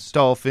 Yes.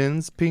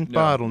 Dolphins, pink No.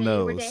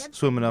 bottlenose,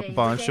 swimming up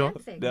on shore.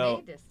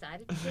 No. They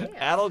decided to dance.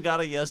 Adel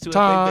got a yes to a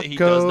thing that he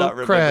does Taco not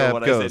remember crab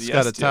what I said ghost. yes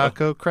Got a to.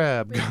 taco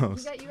crab You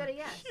ghost. got a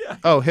yes.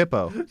 Oh,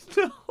 hippo.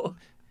 No.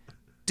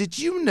 Did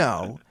you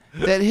know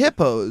that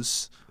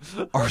hippos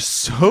are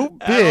so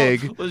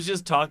big? Adel was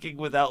just talking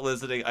without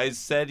listening. I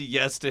said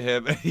yes to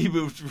him, and he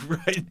moved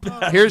right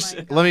back. Here's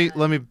my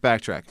let me God.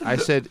 backtrack. I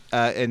said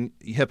and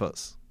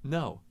hippos,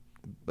 No.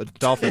 but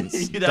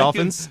dolphins, No.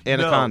 dolphins,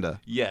 anaconda,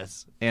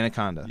 Yes.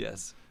 anaconda.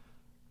 Yes.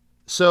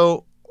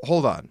 So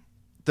hold on,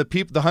 the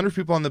 100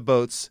 people on the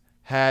boats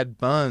had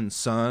buns,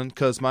 son,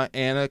 'cause my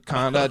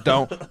anaconda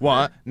don't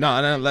want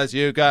none unless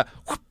you got.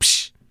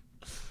 Whoopsh.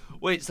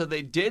 Wait, so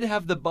they did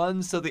have the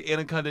buns, so the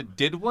anaconda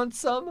did want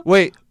some?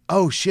 Wait,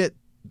 oh shit,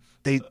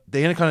 the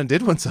anaconda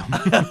did want some.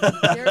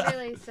 You're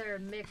really sort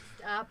of mixed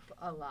up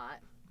a lot.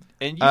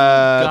 And you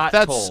got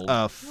that's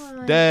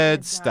told. dead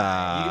my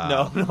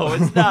stop. No,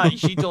 it's not.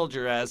 She told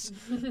your ass.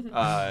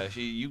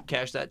 You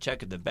cashed that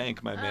check at the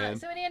bank, my man.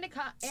 So an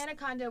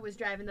anaconda was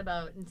driving the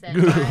boat and said,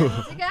 "Time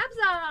to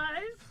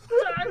capsize!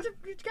 Time to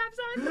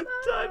capsize the boat!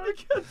 Time to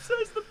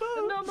capsize the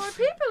boat. No more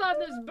people on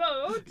this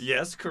boat!"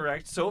 Yes,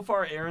 correct. So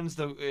far, Aaron's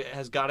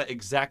has got it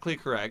exactly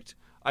correct.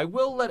 I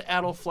will let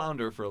Adel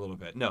flounder for a little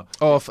bit. No.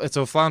 Oh, it's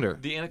a flounder.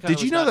 The anaconda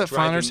Did you was know not that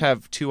flounders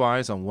dragging- have 2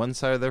 eyes on one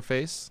side of their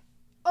face?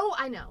 Oh,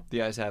 I know.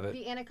 The eyes have it.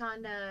 The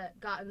anaconda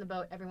got in the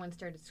boat. Everyone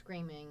started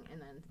screaming,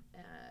 and then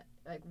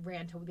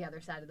ran to the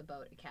other side of the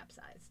boat. It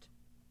capsized.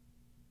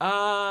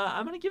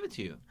 I'm gonna give it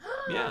to you.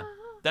 Yeah,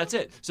 that's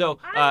it. So,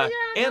 I'm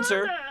the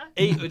answer.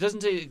 anaconda. It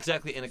doesn't say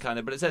exactly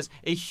anaconda, but it says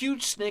a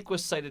huge snake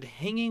was sighted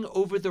hanging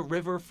over the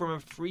river from a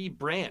free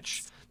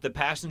branch. The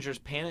passengers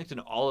panicked, and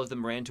all of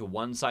them ran to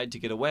one side to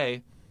get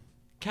away,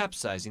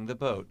 capsizing the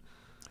boat.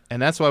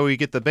 And that's why we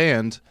get the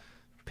band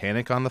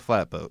Panic on the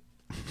Flatboat.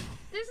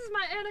 This is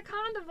my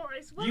anaconda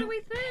voice. What You do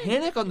we think?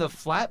 panic on the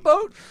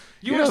flatboat?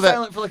 You You were know that-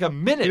 silent for like a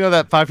minute. You know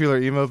that popular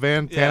emo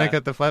band, Yeah. Panic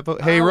at the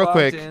Flatboat? Hey, I real walked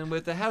quick, in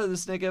with the how did the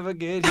snake ever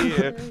get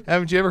here?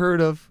 haven't you ever heard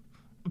of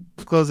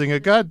closing a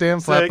goddamn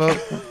Sick.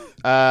 flatboat?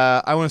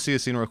 I want to see a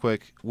scene real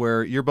quick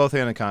where you're both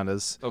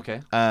anacondas,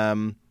 Okay.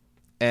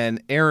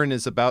 and Aaron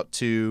is about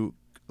to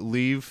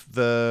leave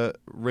the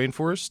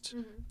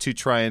rainforest to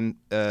try and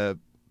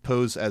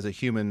pose as a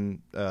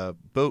human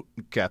boat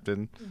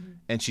captain,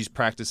 and she's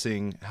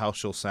practicing how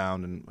she'll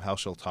sound and how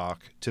she'll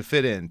talk to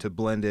fit in, to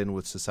blend in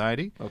with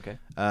society. Okay.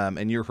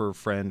 And you're her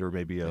friend or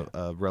maybe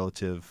a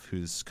relative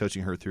who's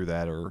coaching her through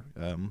that or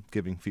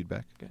giving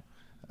feedback. Okay.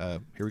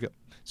 Here we go.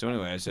 So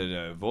anyway, I said,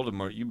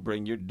 Voldemort, you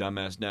bring your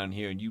dumbass down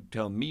here and you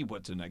tell me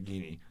what's a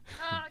Nagini.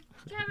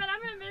 Kevin, I'm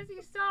gonna miss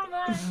you so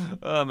much.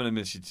 Oh, I'm gonna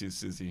miss you too,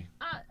 Susie.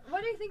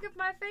 What do you think of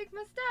my fake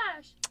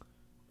mustache?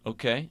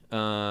 Okay.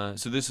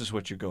 So this is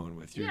what you're going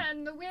with. Yeah,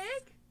 and the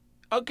wig,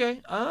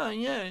 Okay.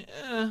 Yeah.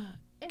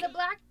 and the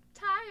black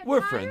tie. We're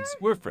attire? friends.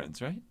 We're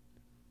friends, right?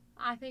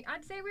 I think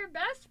I'd say we're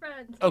best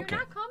friends. Okay. You're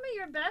not calling me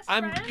your best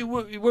I'm.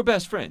 friend. We're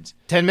best friends.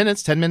 10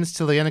 minutes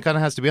till the anaconda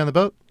has to be on the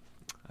boat.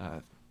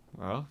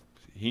 Well,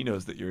 he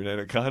knows that you're an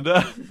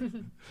anaconda,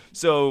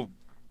 so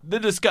the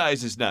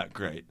disguise is not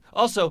great.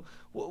 Also,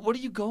 what are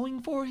you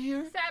going for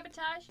here?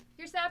 Sabotage.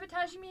 You're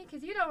sabotaging me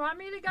because you don't want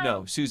me to go.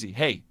 No, Susie.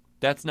 Hey,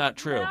 that's not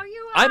true. No,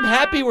 you I'm are.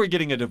 happy we're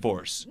getting a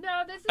divorce.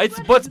 No, this is It's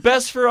what what's happens.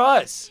 best for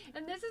us.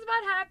 And this is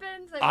what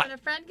happens like when a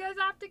friend goes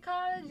off to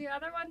college, the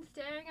other one's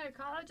staying at a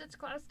college that's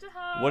close to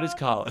home. What is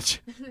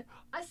college?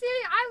 I see.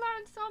 I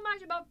learned so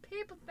much about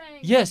people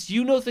things. Yes,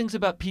 you know things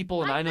about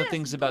people, and Like I know this,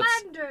 things about.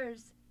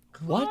 blenders.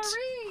 What?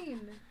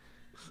 Chlorine.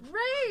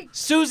 Rakes.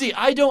 Susie,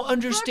 I don't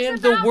understand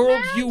the about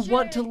world you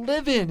want magic. to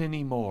live in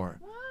anymore.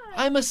 What?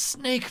 I'm a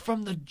snake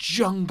from the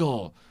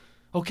jungle.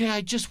 Okay,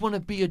 I just want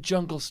to be a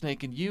jungle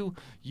snake, and you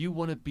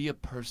want to be a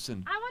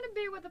person. I want to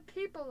be where the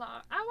people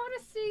are. I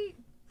want to see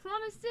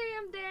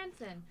them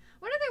dancing.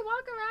 What do they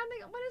walk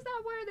around? What is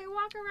that word they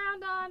walk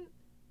around on?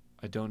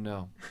 I don't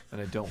know, and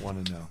I don't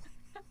want to know.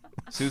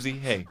 Susie,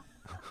 hey,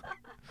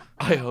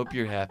 I hope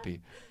you're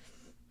happy,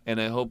 and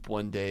I hope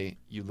one day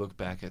you look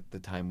back at the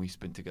time we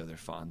spent together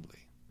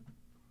fondly.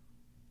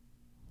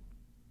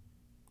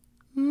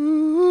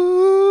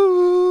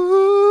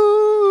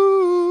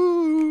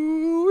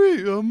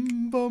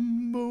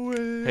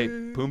 Hey,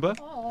 Pumbaa?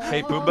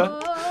 Hey,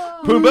 Pumbaa?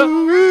 Pumbaa?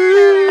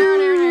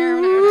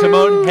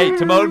 Timon? Hey,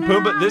 Timon,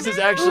 Pumbaa, this is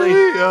actually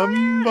a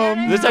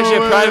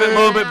private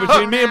moment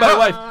between me and my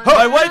wife.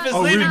 My wife is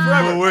leaving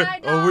forever.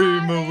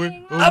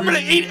 I'm gonna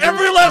eat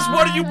every last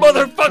one of you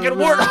motherfucking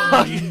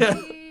warthog.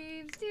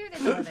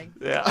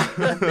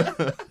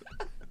 Yeah.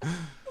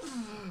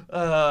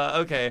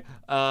 Okay.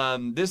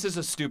 This is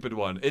a stupid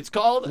one. It's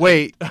called.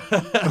 Wait,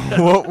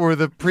 what were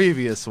the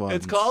previous ones?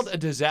 It's called A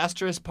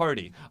Disastrous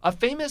Party. A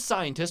famous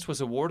scientist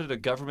was awarded a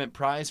government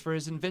prize for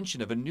his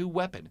invention of a new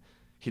weapon.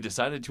 he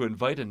decided to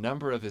invite a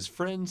number of his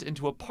friends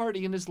into a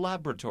party in his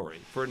laboratory.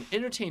 For an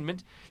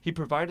entertainment, he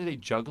provided a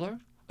juggler,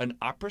 an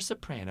opera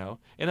soprano,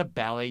 and a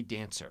ballet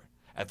dancer.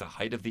 At the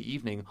height of the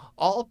evening,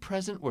 all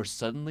present were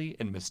suddenly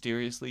and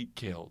mysteriously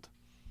killed.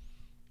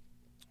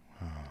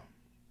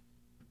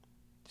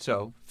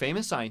 So,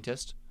 famous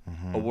scientist,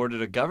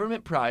 awarded a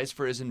government prize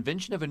for his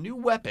invention of a new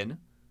weapon,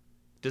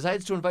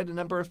 decides to invite a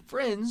number of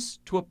friends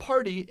to a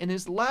party in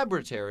his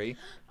laboratory.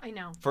 I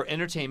know. For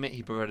entertainment,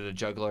 he provided a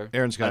juggler,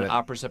 Aaron's got an it.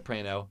 opera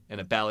soprano,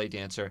 and a ballet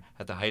dancer.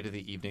 At the height of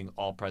the evening,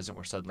 all present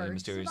were suddenly and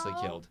First mysteriously of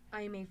all, killed.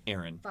 I am a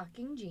Aaron.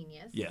 fucking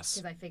genius. Yes.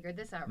 Because I figured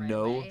this out right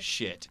No away.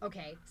 shit.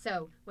 Okay,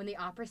 so when the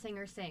opera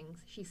singer sings,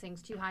 she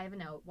sings too high of a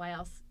note. Why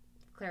else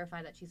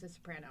clarify that she's a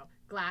soprano?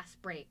 Glass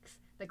breaks.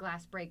 The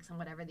glass breaks on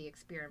whatever the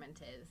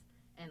experiment is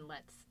and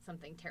lets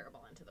something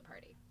terrible into the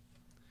party.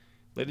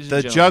 Ladies and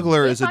The gentlemen,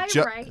 juggler is If a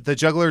I'm right- the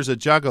juggler is a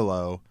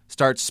juggalo.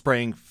 Starts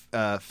spraying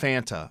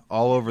Fanta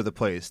all over the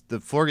place. The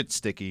floor gets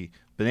sticky.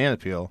 Banana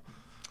peel.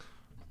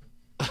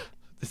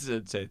 This is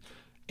insane.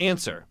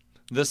 Answer.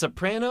 The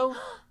soprano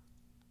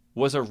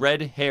was a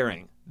red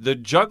herring. The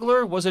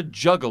juggler was a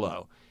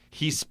juggalo.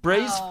 He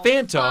sprays Oh,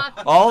 Fanta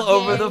fuck all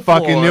over the floor.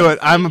 Fucking knew it.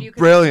 I'm a You could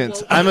brilliant.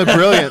 quote- I'm a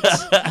brilliant.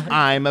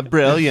 I'm a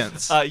brilliant.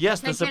 Yes, the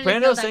Ted Kennedy soprano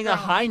killed that sang a girl.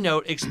 high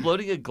note,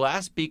 exploding a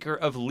glass beaker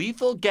of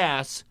lethal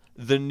gas,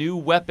 the new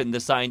weapon the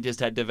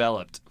scientist had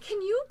developed.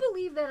 Can you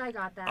believe that I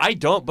got that? I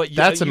don't, but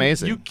That's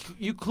amazing.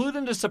 You clued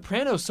into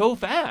soprano so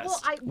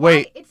fast. Well,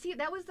 Wait.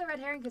 that was the red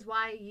herring because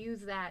why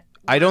use that?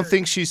 I don't word?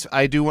 think she's.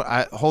 I do.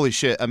 Holy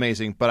shit,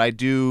 amazing. But I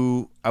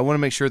do. I want to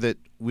make sure that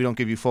we don't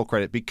give you full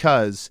credit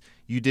because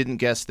you didn't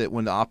guess that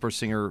when the opera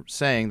singer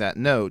sang that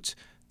note,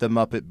 the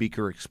Muppet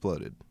beaker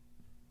exploded.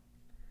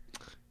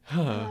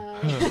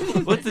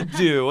 What to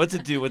do? What to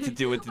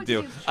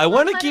do? I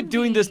want to Let keep him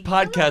doing be. this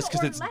podcast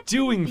because Or it's let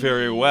doing him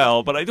very be.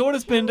 well, but I don't want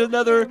to spend Kill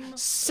another him or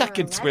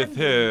seconds let with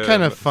him him.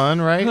 Kind of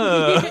fun, right?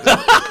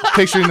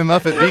 Picturing the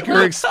Muppet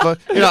beaker explode.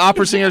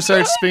 Opera singer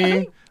starts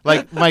singing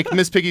like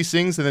Miss Piggy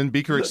sings, and then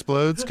beaker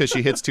explodes because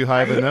she hits too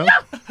high of a note.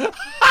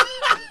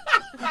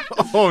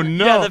 Oh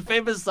no! Yeah, the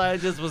famous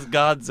scientist was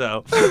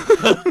Gonzo.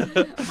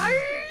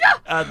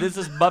 This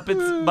is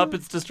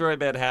Muppets Destroy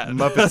Manhattan.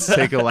 Muppets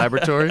Take a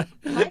Laboratory.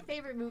 My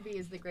favorite movie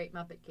is The Great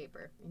Muppet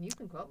Caper, and you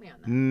can quote me on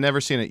that. Never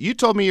seen it. You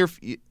told me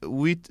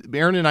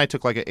Aaron and I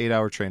took like an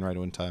 8-hour train ride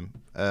one time.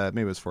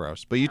 Maybe it was 4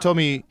 hours. But you told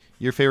me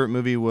your favorite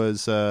movie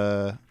was,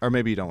 or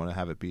maybe you don't want to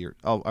have it be your.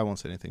 I won't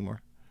say anything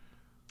more.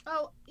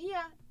 Oh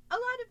yeah, a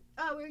lot of.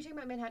 We were talking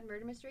about Manhattan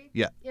Murder Mystery.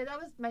 Yeah. Yeah, that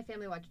was my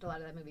family watched a lot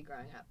of that movie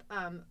growing up.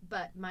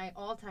 But my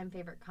all-time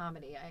favorite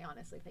comedy, I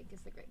honestly think, is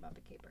The Great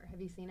Muppet Caper.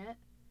 Have you seen it?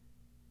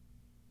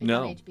 It's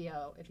No. on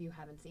HBO. If you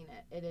haven't seen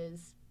it, it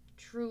is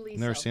truly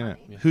Never so seen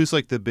funny. it. Who's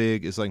like the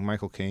big? Is like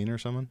Michael Caine or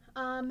someone?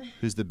 Um,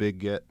 Who's the big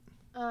get?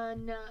 no,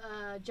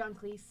 John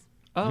Cleese.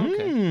 Oh,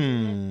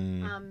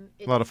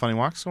 okay. A lot of funny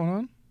walks going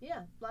on.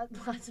 Yeah, lots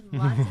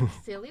of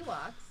silly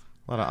walks.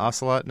 A lot of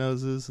ocelot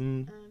noses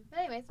and. But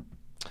anyways,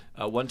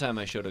 One time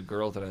I showed a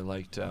girl that I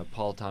liked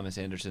Paul Thomas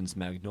Anderson's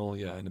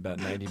Magnolia, and about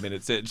 90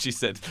 minutes in, she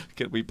said,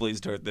 "Can we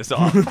please turn this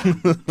off?"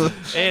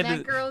 and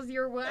that girl's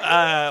your wife.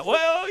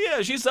 Well,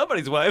 yeah, she's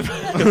somebody's wife.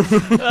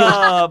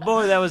 Oh,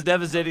 boy, that was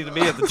devastating to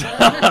me at the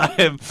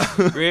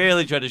time.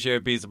 Really tried to share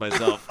a piece of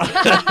myself.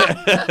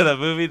 The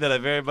movie that I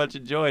very much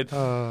enjoyed.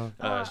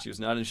 She was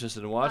not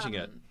interested in watching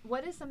it.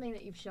 What is something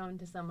that you've shown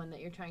to someone that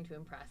you're trying to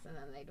impress and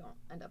then they don't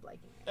end up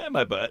liking it?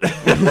 My butt.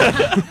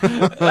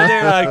 And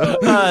they're like,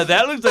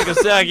 that looks like a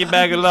saggy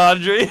bag of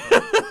laundry.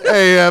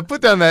 Hey,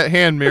 put down that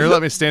hand mirror.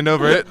 Let me stand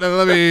over it. And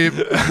let me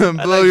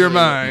blow your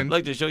mind. I'd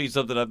like to show you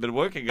something I've been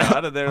working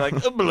on. And they're like,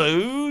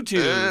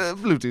 Bluetooth.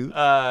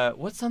 Bluetooth.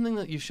 What's something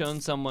that you've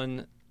shown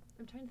someone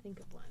I'm trying to think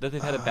of one. that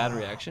they've had a bad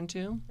reaction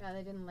to? Yeah,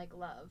 they didn't like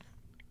love.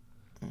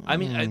 I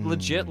mean, I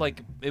legit,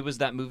 like, it was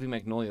that movie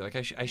Magnolia. Like,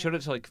 I showed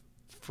it to, like,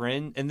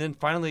 friend, and then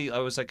finally I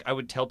was like, I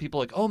would tell people,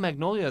 like, oh,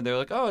 Magnolia. And they're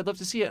like, oh, I'd love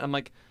to see it. I'm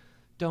like,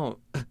 don't.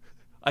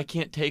 I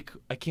can't take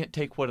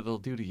what it'll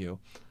do to you.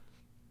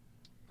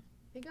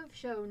 I think I've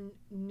shown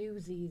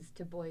Newsies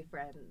to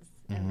boyfriends,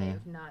 and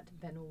they've not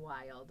been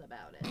wild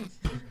about it.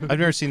 I've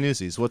never seen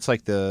Newsies. What's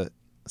like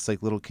it's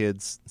like little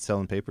kids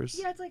selling papers?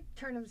 Yeah, it's like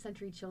turn of the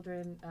century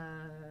children,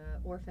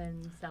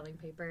 orphans selling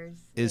papers.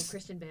 Is- like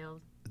Christian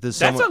Bale. Does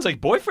That someone- sounds like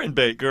boyfriend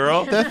bait,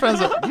 girl. That sounds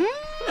like, Someone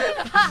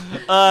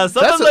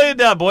That's a- laying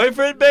down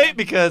boyfriend bait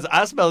because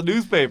I smell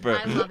newspaper.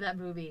 I love that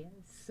movie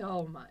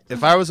so much.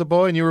 if I was a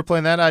boy and you were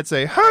playing that, I'd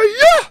say,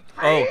 "Hiya!"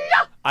 Oh,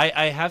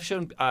 I have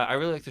shown. I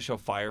really like the show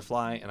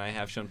Firefly, and I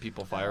have shown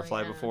people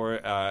Firefly yeah. before,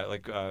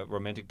 like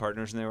romantic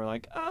partners, and they were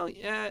like, "Oh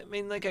yeah, I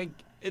mean, like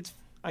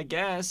I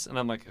guess," and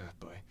I'm like,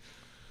 "Oh boy."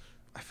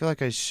 I feel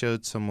like I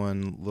showed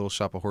someone Little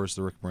Shop of Horrors,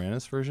 the Rick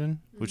Moranis version,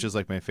 which is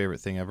like my favorite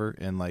thing ever,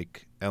 and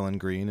like Ellen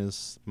Greene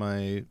is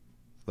my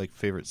like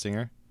favorite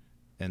singer,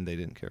 and they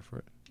didn't care for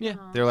it. Yeah.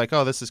 They're like,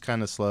 "Oh, this is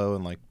kind of slow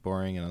and like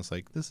boring," and I was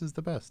like, "This is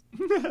the best."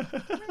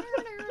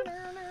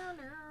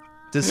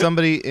 Does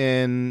somebody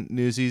in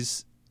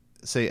Newsies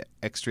say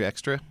extra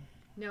extra?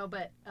 No,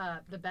 but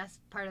the best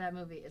part of that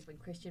movie is when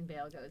Christian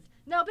Bale goes,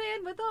 "Now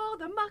been with all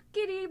the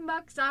muckety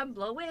mucks, I'm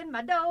blowing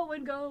my dough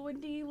and going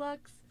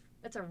deluxe."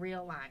 That's a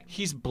real line.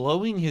 He's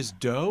blowing his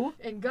dough?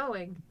 And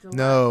going deluxe.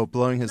 No,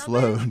 blowing his Now been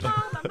load. with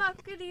all my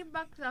muckety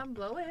mucks, I'm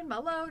blowing my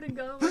load and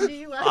going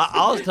deluxe.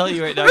 I'll tell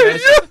you right now,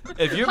 guys.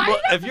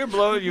 If you're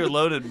blowing your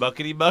load and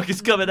muckety muck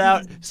is coming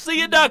out,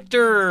 see a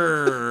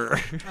doctor.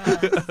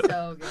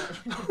 So good.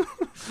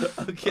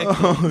 Okay.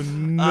 Oh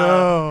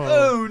no.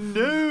 Oh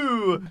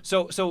no!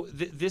 So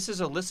this is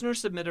a listener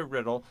submitted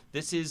riddle.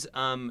 This is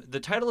the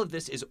title of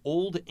this is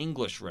Old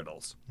English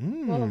Riddles.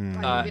 Well,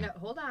 are you gonna,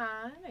 hold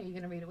on. Are you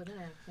gonna read it with an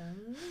accent?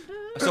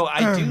 So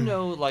I do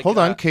know, like, Hold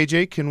on,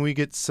 KJ. Can we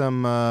get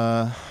some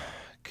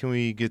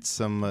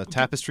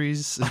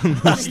tapestries?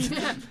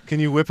 Can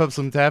you whip up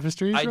some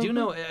tapestries? I real do quick?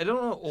 know. I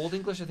don't know Old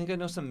English. I think I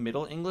know some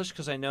Middle English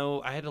because I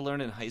know I had to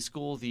learn in high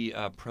school the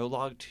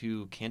prologue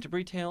to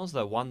Canterbury Tales,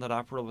 the one that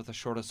opera with a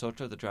short of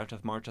sotra, the draft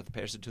of March, the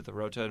person to the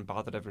rota, and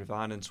bothered every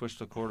van, and switched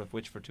the chord of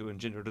which for two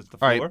engendered as the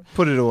All floor. right,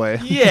 put it away.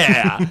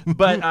 Yeah,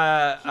 but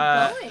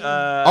going.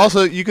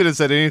 Also, you could have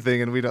said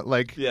anything, and we don't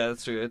like. yeah,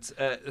 that's true. It's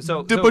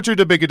so. The butcher,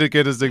 the bigger, the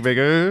kid is the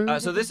bigger.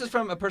 So this is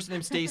from a person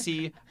named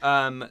Stacy.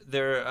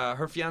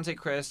 Her fiance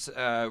Chris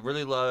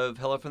really love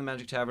Hello from the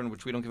Magic Tavern,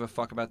 which we don't give a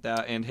fuck about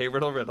that, and Hey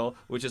Riddle Riddle,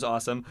 which is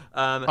awesome.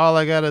 All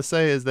I gotta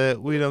say is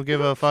that we don't give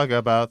a fuck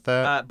about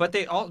that.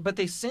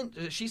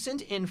 She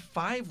sent in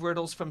 5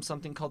 riddles from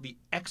something called the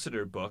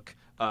Exeter Book.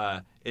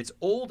 It's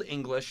Old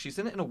English. She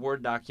sent it in a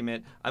Word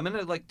document. I'm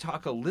gonna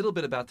talk a little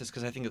bit about this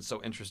because I think it's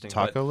so interesting.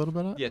 Talk a little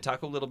bit about it? Yeah,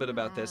 talk a little bit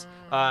about this.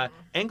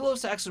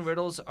 Anglo-Saxon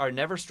riddles are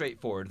never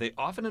straightforward. They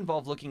often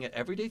involve looking at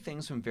everyday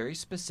things from very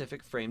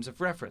specific frames of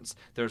reference.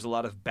 There's a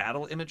lot of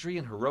battle imagery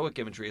and heroic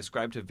imagery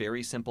ascribed to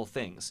very simple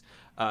things.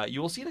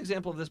 You will see an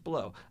example of this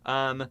below.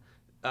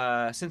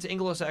 Since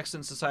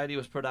Anglo-Saxon society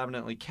was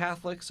predominantly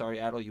Catholic, sorry,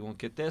 Adel, you won't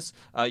get this,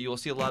 you will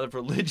see a lot of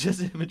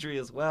religious imagery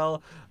as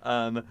well.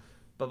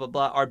 Blah, blah,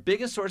 blah. Our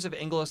biggest source of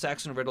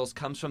Anglo-Saxon riddles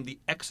comes from the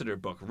Exeter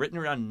Book, written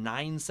around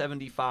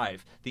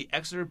 975. The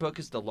Exeter Book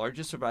is the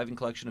largest surviving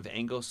collection of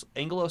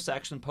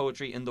Anglo-Saxon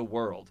poetry in the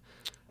world.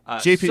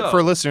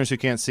 For listeners who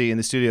can't see in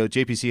the studio,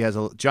 JPC has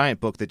a giant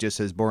book that just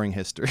says boring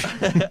history.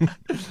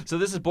 So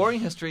this is boring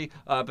history,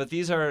 but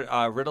these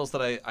are riddles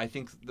that I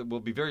think that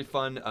will be very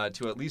fun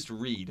to at least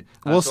read.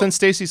 Since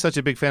Stacy's such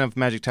a big fan of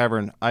Magic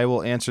Tavern, I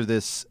will answer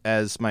this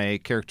as my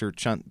character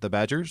Chunt the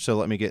Badger. So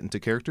let me get into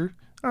character.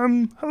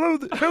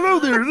 Hello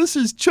there. This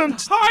is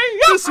Chunt.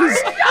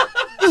 Hi.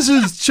 This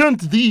is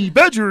Chunt the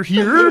Badger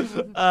here.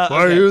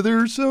 Why are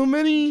there so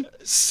many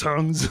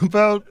songs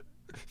about?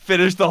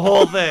 Finish the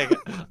whole thing.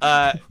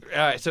 All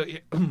right. So,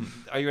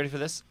 are you ready for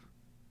this?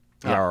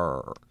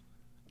 Yarr.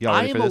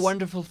 I am a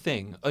wonderful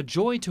thing, a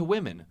joy to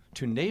women,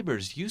 to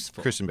neighbors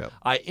useful. Christian Bale.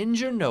 I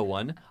injure no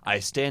one. I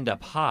stand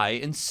up high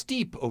and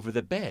steep over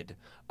the bed.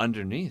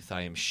 Underneath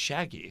I am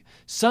shaggy.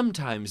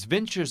 Sometimes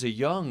ventures a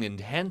young and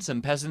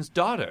handsome peasant's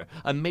daughter,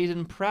 a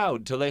maiden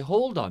proud to lay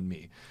hold on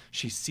me.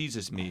 She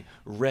seizes me,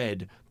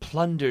 red,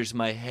 plunders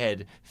my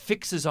head,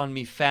 fixes on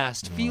me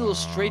fast, feels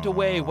straight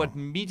away what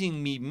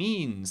meeting me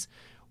means.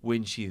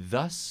 When she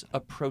thus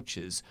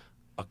approaches,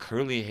 a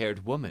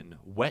curly-haired woman,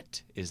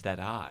 wet is that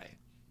eye.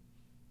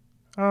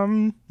 I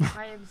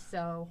am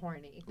so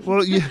horny.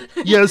 Well, yeah.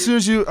 As soon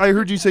as I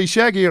heard you say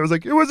Shaggy, I was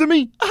like, it wasn't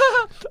me.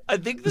 I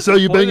think this So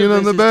you banging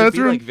on the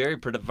bathroom? To be, very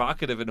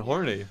provocative and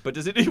horny. But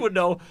does anyone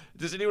know?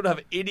 Does anyone have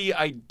any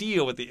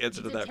idea what the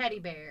answer to that? It's a teddy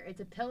bear.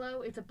 It's a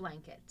pillow. It's a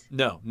blanket.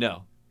 No.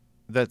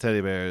 That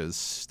teddy bear is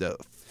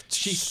stuffed.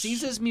 She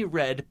seizes me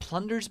red,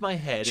 plunders my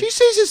head. She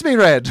seizes me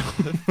red.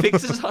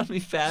 Fixes on me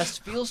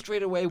fast, feels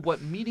straight away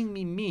what meeting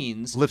me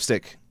means.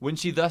 Lipstick. When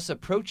she thus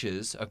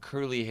approaches, a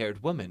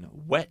curly-haired woman,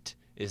 wet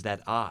is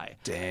that eye.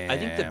 Damn. I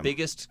think the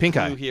biggest Pink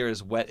clue eye. here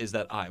is wet is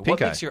that eye. Pink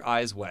What eye. makes your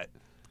eyes wet?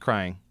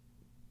 Crying.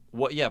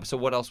 What? Yeah. So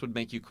what else would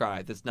make you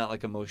cry? That's not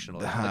like emotional,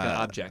 like an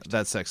object.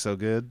 That sex so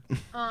good. An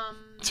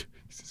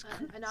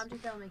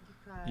object that will make you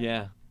cry.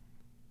 Yeah.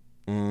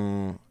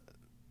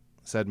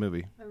 Sad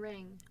movie. A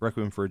ring.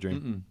 Requiem for a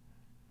Dream.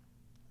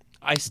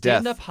 I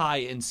stand Death. up high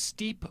and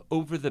steep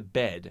over the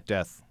bed.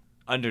 Death.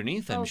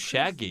 Underneath I'm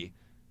shaggy.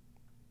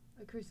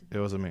 A crucifix. It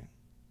wasn't me.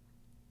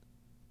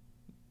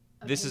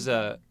 This is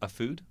a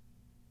food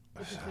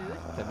It's a food.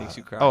 that makes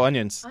you cry. Oh,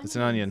 onions. It's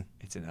an onion.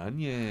 It's an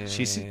onion.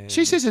 She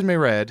seizes me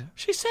red.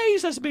 She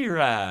seizes me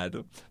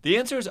red. The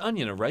answer is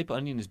onion. A ripe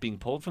onion is being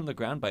pulled from the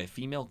ground by a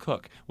female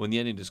cook. When the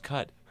onion is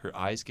cut, her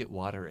eyes get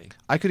watery.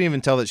 I couldn't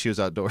even tell that she was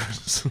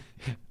outdoors.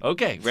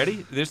 Okay,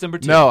 ready? There's number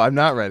 2. No, I'm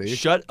not ready.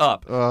 Shut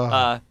up.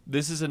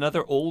 This is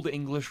another Old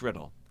English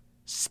riddle.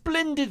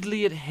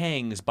 Splendidly it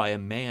hangs by a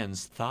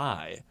man's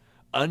thigh,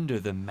 under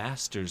the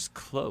master's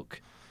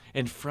cloak.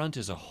 In front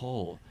is a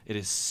hole. It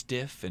is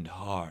stiff and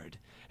hard.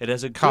 It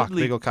has a Cock,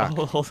 goodly... big ol' cock.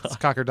 Oh, hold on. It's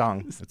cock or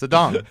dong. It's a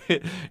dong.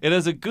 It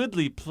has a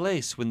goodly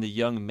place when the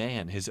young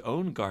man his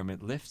own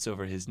garment lifts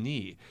over his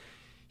knee.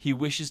 He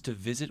wishes to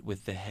visit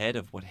with the head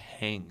of what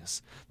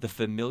hangs, the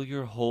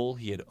familiar hole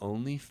he had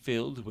only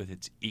filled with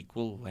its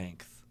equal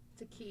length.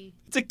 It's a key.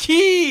 It's a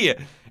key!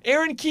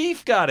 Aaron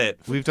Keefe got it.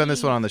 We've done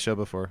this one on the show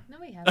before. No,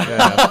 we haven't.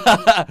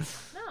 Yeah.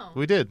 No.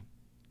 We did.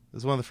 It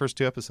was one of the first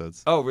 2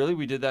 episodes. Oh, really?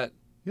 We did that?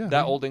 Yeah.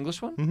 That Old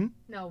English one? Mm-hmm.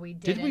 No, we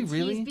Did didn't. we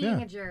really? He's being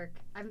Yeah. a jerk.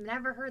 I've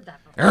never heard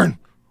that before. Aaron,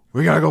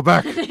 we gotta go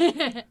back.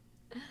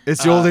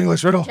 It's the Old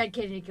English riddle. Ted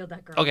Kennedy killed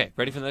that girl. Okay,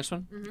 ready for the next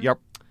one? Yep.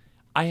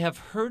 I have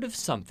heard of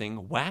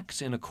something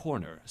wax in a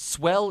corner,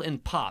 swell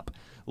and pop,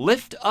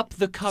 lift up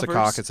the covers.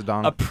 cock, it's a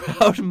dong. A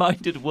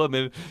proud-minded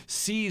woman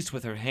seized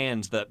with her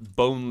hands that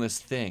boneless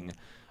thing.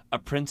 A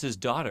prince's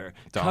daughter,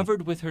 Dong.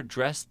 covered with her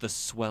dress the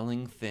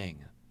swelling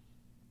thing.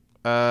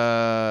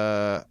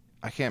 I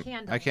can't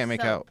Candle,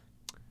 make soap. out.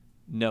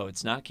 No,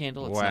 it's not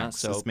candle. It's not Wax.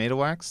 soap. It's made of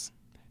wax.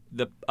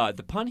 The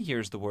pun here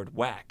is the word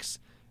wax.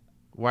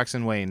 Wax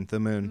and Wayne, the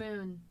moon.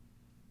 Moon.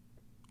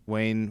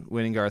 Wayne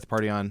and Garth,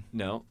 party on.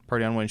 No.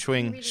 Party on Wayne.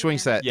 Swing Read it swing again.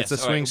 set. Yes.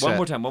 It's a all right, swing set.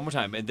 One more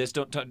time. And this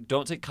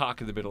don't say cock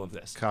in the middle of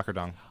this. Cock or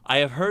dong. I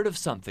have heard of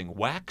something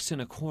wax in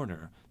a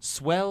corner,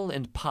 swell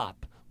and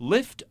pop,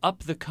 lift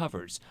up the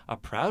covers. A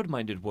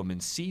proud-minded woman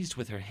seized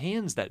with her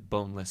hands that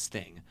boneless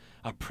thing.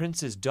 A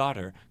prince's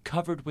daughter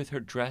covered with her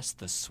dress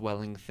the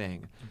swelling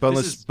thing.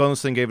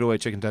 Boneless thing gave it away.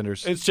 Chicken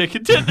tenders. It's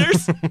chicken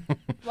tenders.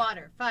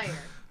 Water. Fire.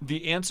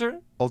 The answer?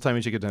 Old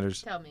timey chicken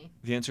tenders. Tell me.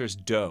 The answer is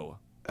dough.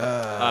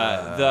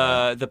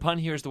 The pun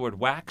here is the word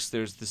wax.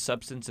 There's the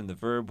substance in the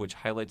verb, which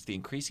highlights the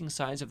increasing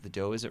size of the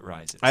dough as it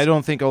rises. I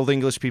don't think Old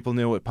English people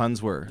knew what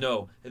puns were.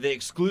 No, they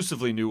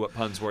exclusively knew what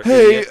puns were.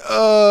 Hey, Idiot.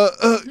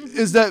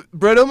 is that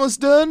bread almost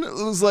done? It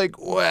was like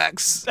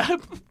wax.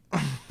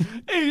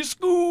 Hey,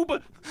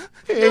 Scoob.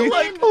 Hey, Blowing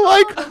like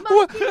my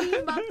what?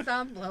 monkey mouth,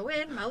 I'm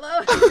blowing my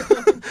load.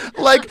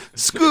 Like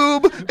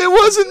Scoob, it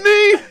wasn't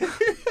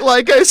me.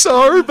 Like I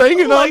saw her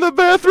banging on the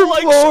bathroom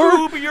like floor.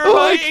 Scoob, you're my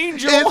Like,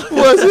 angel. It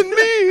wasn't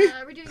me.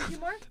 Are we doing 2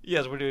 more?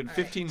 Yes, we're doing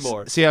 15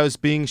 more. See, I was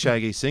being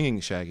Shaggy, singing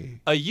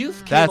Shaggy. A youth.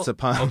 Came That's a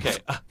pun. Okay.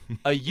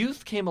 A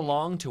youth came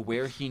along to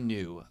where he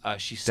knew.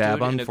 She stood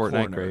Dab on in a Fortnite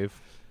corner.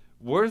 grave.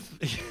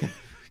 Worth.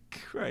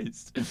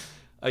 Christ.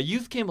 A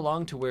youth came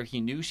along to where he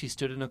knew she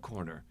stood in a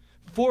corner.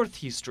 Forth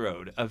he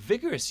strode, a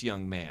vigorous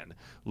young man,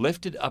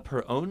 lifted up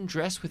her own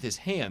dress with his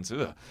hands.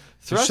 Ugh.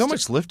 There's so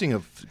much lifting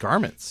of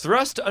garments.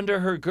 Thrust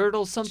under her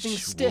girdle something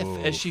stiff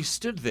Whoa. as she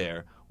stood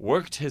there,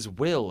 worked his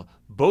will.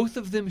 Both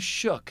of them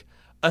shook.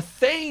 A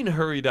thane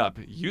hurried up,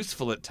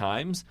 useful at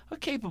times, a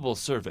capable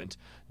servant.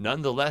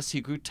 None the less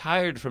he grew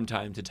tired from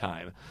time to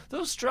time.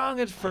 Though strong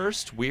at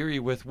first, weary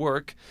with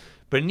work,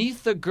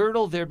 beneath the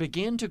girdle there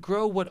began to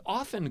grow what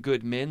often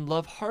good men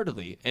love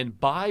heartily and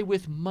buy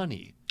with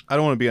money. I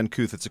don't want to be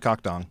uncouth. It's a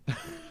cock dong.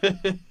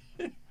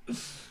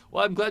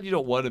 Well, I'm glad you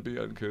don't want to be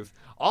uncouth.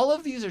 All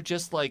of these are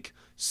just like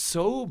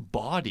so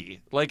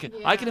baudy. Like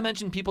I can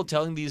imagine people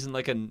telling these in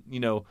like a Let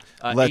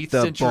 8th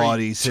the century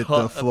bodies hit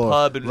the floor.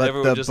 pub, and Let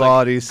everyone the just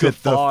bodies like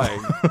hit the floor.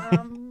 guffawing. I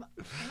don't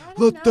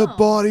Let the know.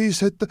 bodies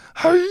hit the. Wait,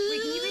 can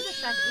you read the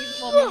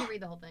second? Well, maybe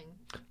read the whole thing.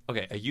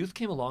 Okay, a youth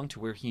came along to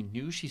where he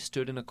knew she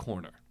stood in a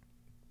corner.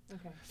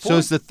 Okay. So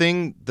is the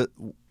thing that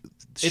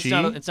It's she?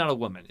 not a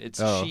woman. It's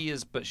Oh. she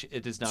is, but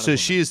it is not. a So woman.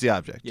 she is the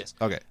object. Yes.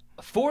 Okay.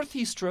 Forth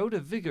he strode, a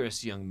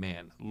vigorous young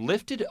man,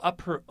 lifted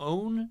up her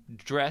own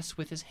dress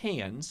with his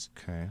hands,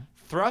 Okay.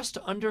 thrust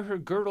under her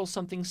girdle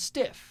something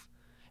stiff.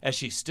 As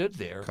she stood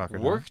there, Cock or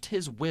dong? worked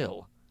his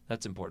will.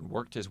 That's important.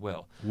 Worked his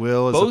will.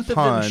 Will is Both a of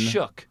pun. them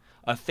shook.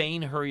 A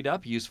thane hurried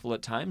up, useful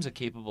at times, a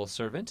capable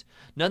servant.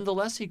 None the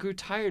less he grew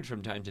tired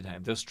from time to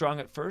time, though strong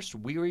at first,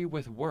 weary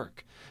with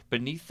work.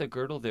 Beneath the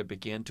girdle there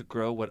began to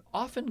grow what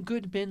often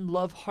good men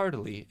love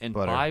heartily and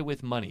Butter. buy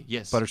with money.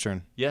 Yes. Butter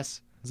churn.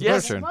 Yes. It's a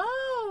Yes. butter churn.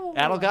 Whoa.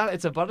 Adel got it.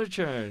 It's a butter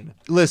churn.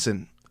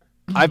 Listen,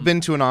 I've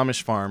been to an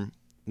Amish farm.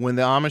 When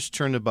the Amish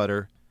turn to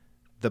butter,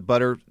 the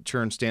butter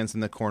churn stands in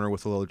the corner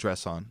with a little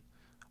dress on.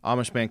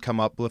 Amish man come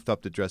up, lift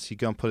up the dress. He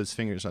gonna put his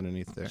fingers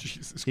underneath there.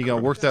 He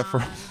gonna work that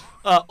for.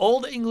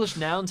 Old English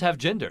nouns have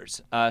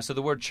genders, so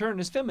the word churn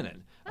is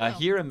feminine.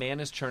 Here, a man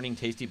is churning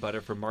tasty butter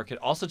for market.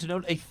 Also to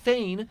note, a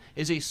thane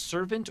is a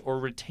servant or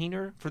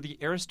retainer for the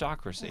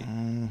aristocracy.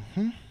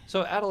 Mm-hmm.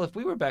 So, Adel, if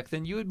we were back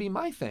then, you would be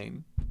my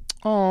thane.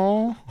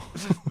 Oh,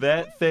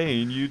 That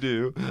thane you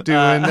do.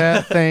 doing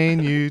that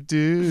thing you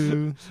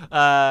do.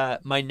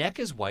 My neck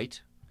is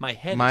white. My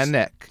head My is...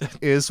 neck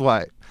is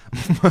white.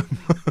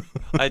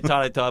 I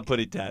thought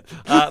putty tat.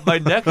 My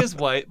neck is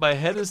white, my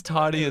head is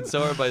tawny, and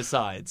so are my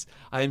sides.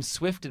 I am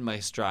swift in my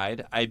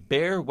stride. I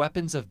bear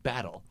weapons of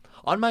battle.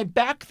 On my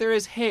back there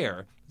is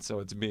hair, so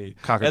it's me,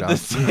 Cock or and dong. the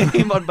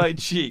same on my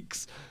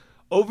cheeks.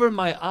 Over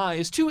my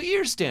eyes 2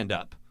 ears stand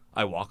up.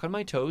 I walk on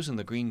my toes in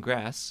the green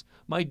grass.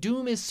 My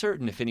doom is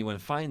certain if anyone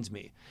finds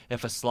me.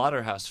 If a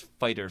slaughterhouse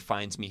fighter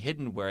finds me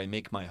hidden where I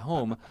make my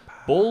home,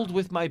 bold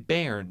with my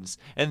bairns,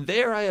 and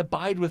there I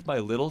abide with my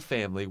little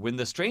family when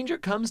the stranger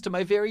comes to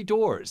my very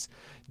doors.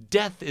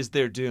 Death is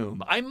their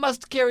doom. I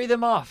must carry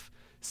them off.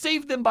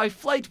 Save them by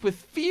flight with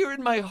fear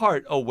in my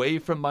heart away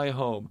from my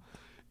home.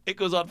 It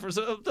goes on for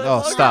some time. Oh,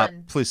 longer. stop!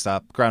 Swan. Please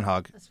stop.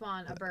 Groundhog. A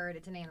swan, a bird,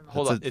 it's an animal.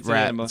 Hold It's on, a it's rat.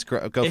 an animal. It's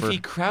go If for. he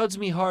crowds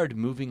me hard,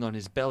 moving on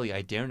his belly,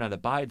 I dare not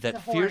abide that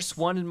It's a fierce horse.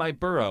 one in my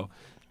burrow.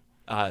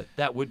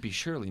 That would be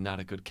surely not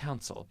a good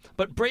counsel.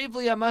 But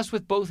bravely I must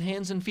with both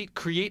hands and feet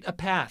create a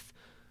path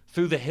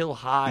through the hill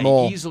high.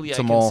 Mole. Easily It's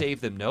I a can mole.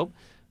 save them. Nope.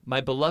 My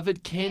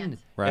beloved kin,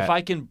 Right. if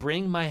I can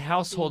bring my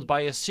household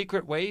by a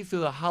secret way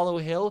through the hollow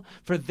hill,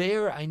 for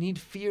there I need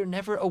fear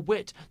never a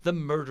whit the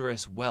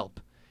murderous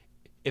whelp.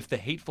 If the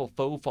hateful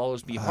foe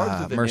follows me hard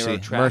through the narrow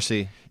track,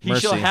 mercy. he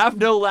shall have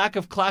no lack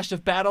of clash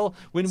of battle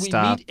when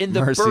Stop. we meet in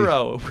the Mercy.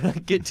 burrow. When I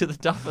get to the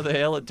top of the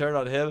hill and turn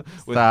on him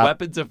with Stop.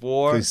 weapons of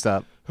war, Please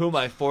stop. whom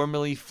I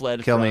formerly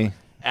fled Kill from. me.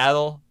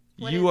 Adel,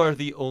 What you is are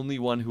the only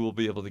one who will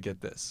be able to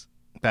get this.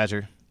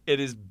 Badger. It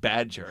is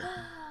Badger.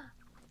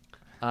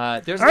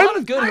 There's a lot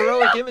of good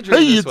heroic imagery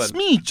in Hey, this it's one.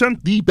 me,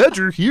 Chunky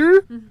Badger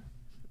here.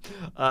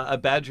 A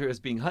badger is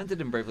being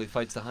hunted and bravely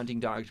fights the hunting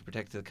dog to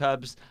protect the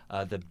cubs.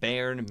 The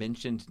bairn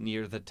mentioned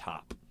near the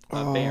top.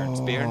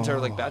 Bairns are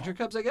like badger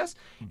cubs, I guess.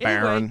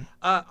 Anyway, Bairn.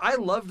 I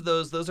loved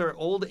those. Those are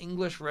old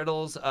English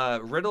riddles.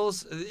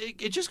 Riddles.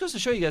 It just goes to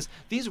show you guys,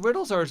 these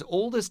riddles are as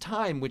old as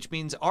time, which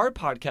means our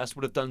podcast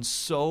would have done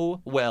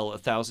so well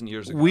 1,000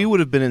 years ago. We would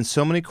have been in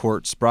so many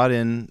courts brought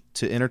in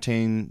to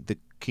entertain the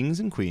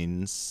kings and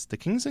queens, the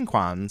kings and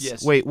quans.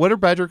 Yes. Wait, what are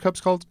badger cubs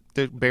called?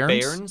 The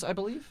barons? Bairns, I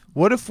believe.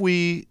 What if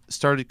we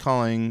started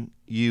calling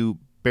you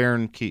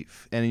Baron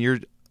Keefe and you're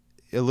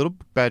a little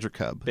badger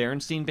cub?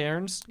 Berenstain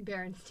Barons.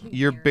 Berenstein.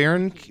 You're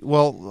Baron.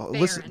 Well,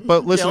 listen, Baron.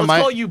 but listen. Yeah, let's my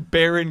call you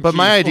Baron. but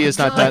my Keith. idea is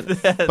not Like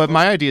that. But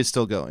my idea is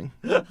still going.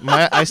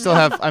 I'm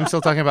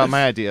still talking about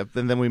my idea,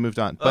 and then we moved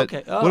on. But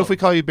Okay. what Oh. if we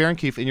call you Baron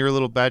Keefe and you're a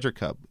little badger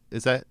cub?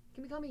 Is that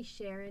Can we call me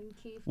Sharon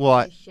Keefe? Well,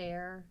 I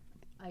share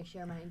my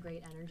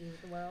great energy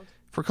with the world.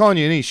 if we're calling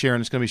you any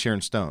Sharon? It's going to be Sharon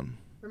Stone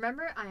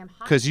Remember, I am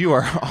hot. because you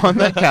are on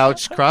that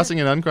couch, crossing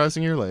and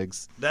uncrossing your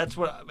legs. That's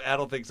what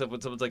Adel thinks of when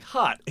someone's like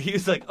hot.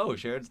 He's like, oh,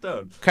 Sharon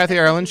Stone. Kathy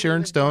Ireland,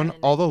 Sharon Stone,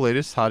 all the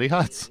latest hottie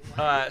hots.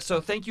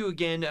 So thank you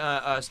again,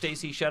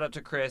 Stacy. Shout out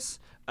to Chris.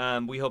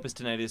 We hope his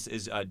tinnitus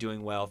is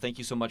doing well. Thank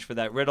you so much for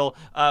that riddle.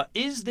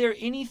 Is there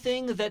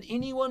anything that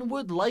anyone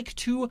would like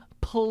to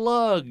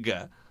plug?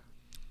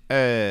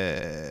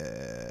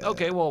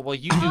 Okay, well,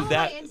 you do Follow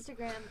that. my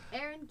Instagram,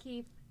 Aaron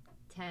Keefe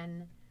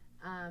 10,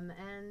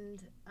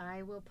 and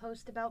I will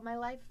post about my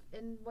life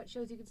and what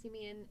shows you can see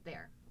me in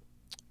there.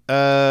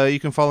 You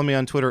can follow me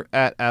on Twitter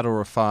at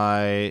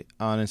Adelrafai,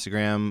 on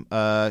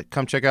Instagram.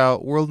 Come check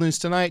out World News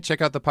Tonight.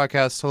 Check out the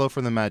podcast Hello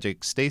from the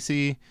Magic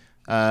Stacy.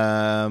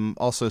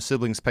 Also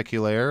Siblings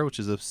Peculaire, which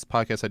is a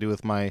podcast I do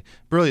with my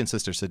brilliant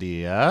sister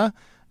Sadia.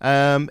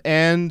 And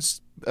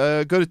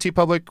go to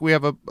TeePublic. We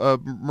have a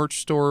merch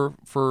store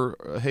for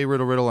Hey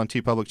Riddle Riddle on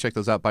TeePublic. Check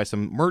those out. Buy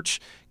some merch.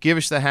 Give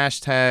us the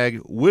hashtag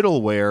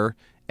Whittleware.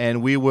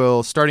 And we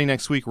will, starting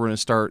next week, we're going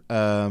to start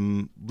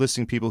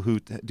listing people who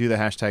do the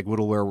hashtag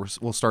Whittleware.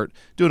 We'll start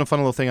doing a fun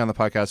little thing on the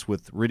podcast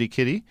with Riddy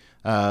Kitty,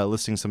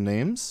 listing some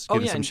names,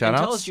 giving some and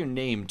shout-outs. tell us your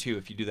name, too,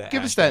 if you do that.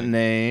 Give us that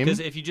name.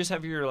 Because if you just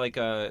have your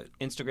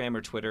Instagram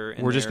or Twitter,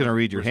 We're just gonna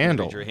read your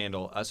handle.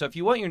 So if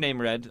you want your name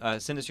read,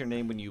 send us your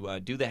name when you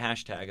do the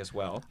hashtag as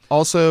well.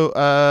 Also,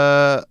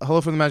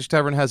 Hello from the Magic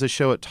Tavern has a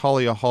show at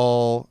Talia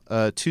Hall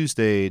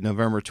Tuesday,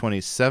 November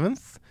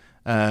 27th.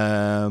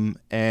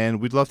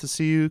 And we'd love to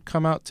see you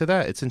come out to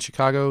that. It's in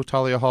Chicago.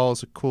 Talia Hall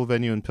is a cool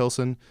venue in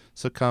Pilsen,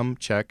 so come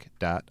check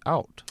that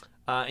out.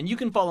 And you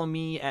can follow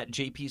me at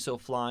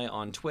JPSoFly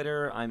on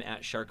Twitter. I'm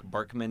at Shark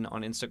Barkman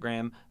on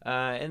Instagram.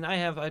 And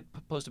I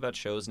post about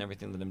shows and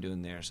everything that I'm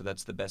doing there. So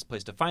that's the best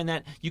place to find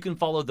that. You can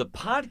follow the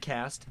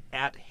podcast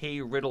at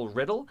Hey Riddle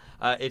Riddle.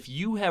 If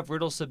you have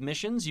riddle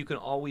submissions, you can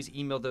always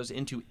email those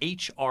into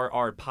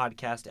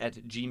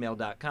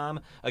hrrpodcast@gmail.com.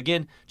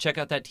 Again, check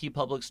out that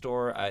TeePublic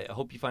store. I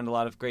hope you find a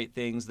lot of great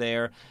things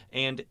there.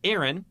 And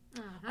Aaron,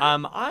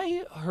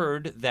 I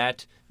heard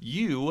that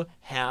you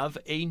have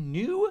a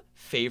new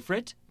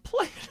favorite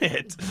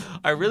planet.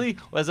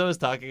 As I was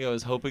talking, I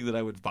was hoping that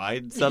I would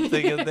find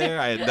something in there.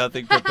 I had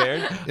nothing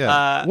prepared.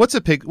 Yeah. What's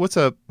a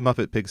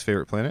Muppet Pig's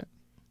favorite planet?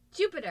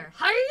 Jupiter.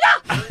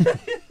 Hiya!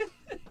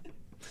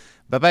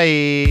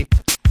 Bye-bye.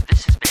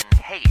 This has been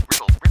Hey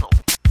Riddle Riddle.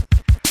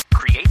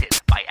 Created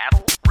by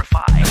Adel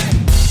Rafai.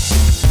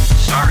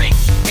 Starring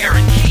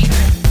Aaron Keefe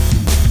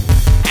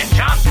and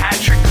John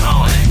Patrick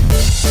Cohen.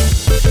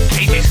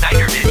 KJ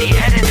Snyder did the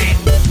editing.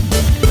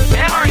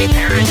 And Artie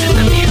Parrish did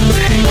the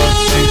music.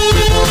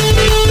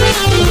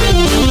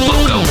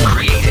 Logo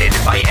created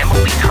by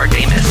Emily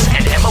Cardamus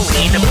and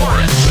Emmeline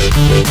Morris.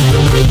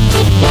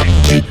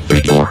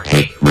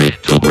 Hey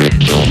Riddle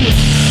Riddle.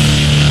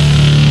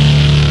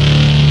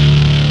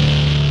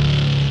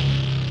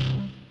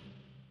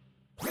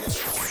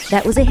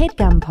 That was a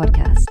HeadGum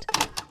podcast.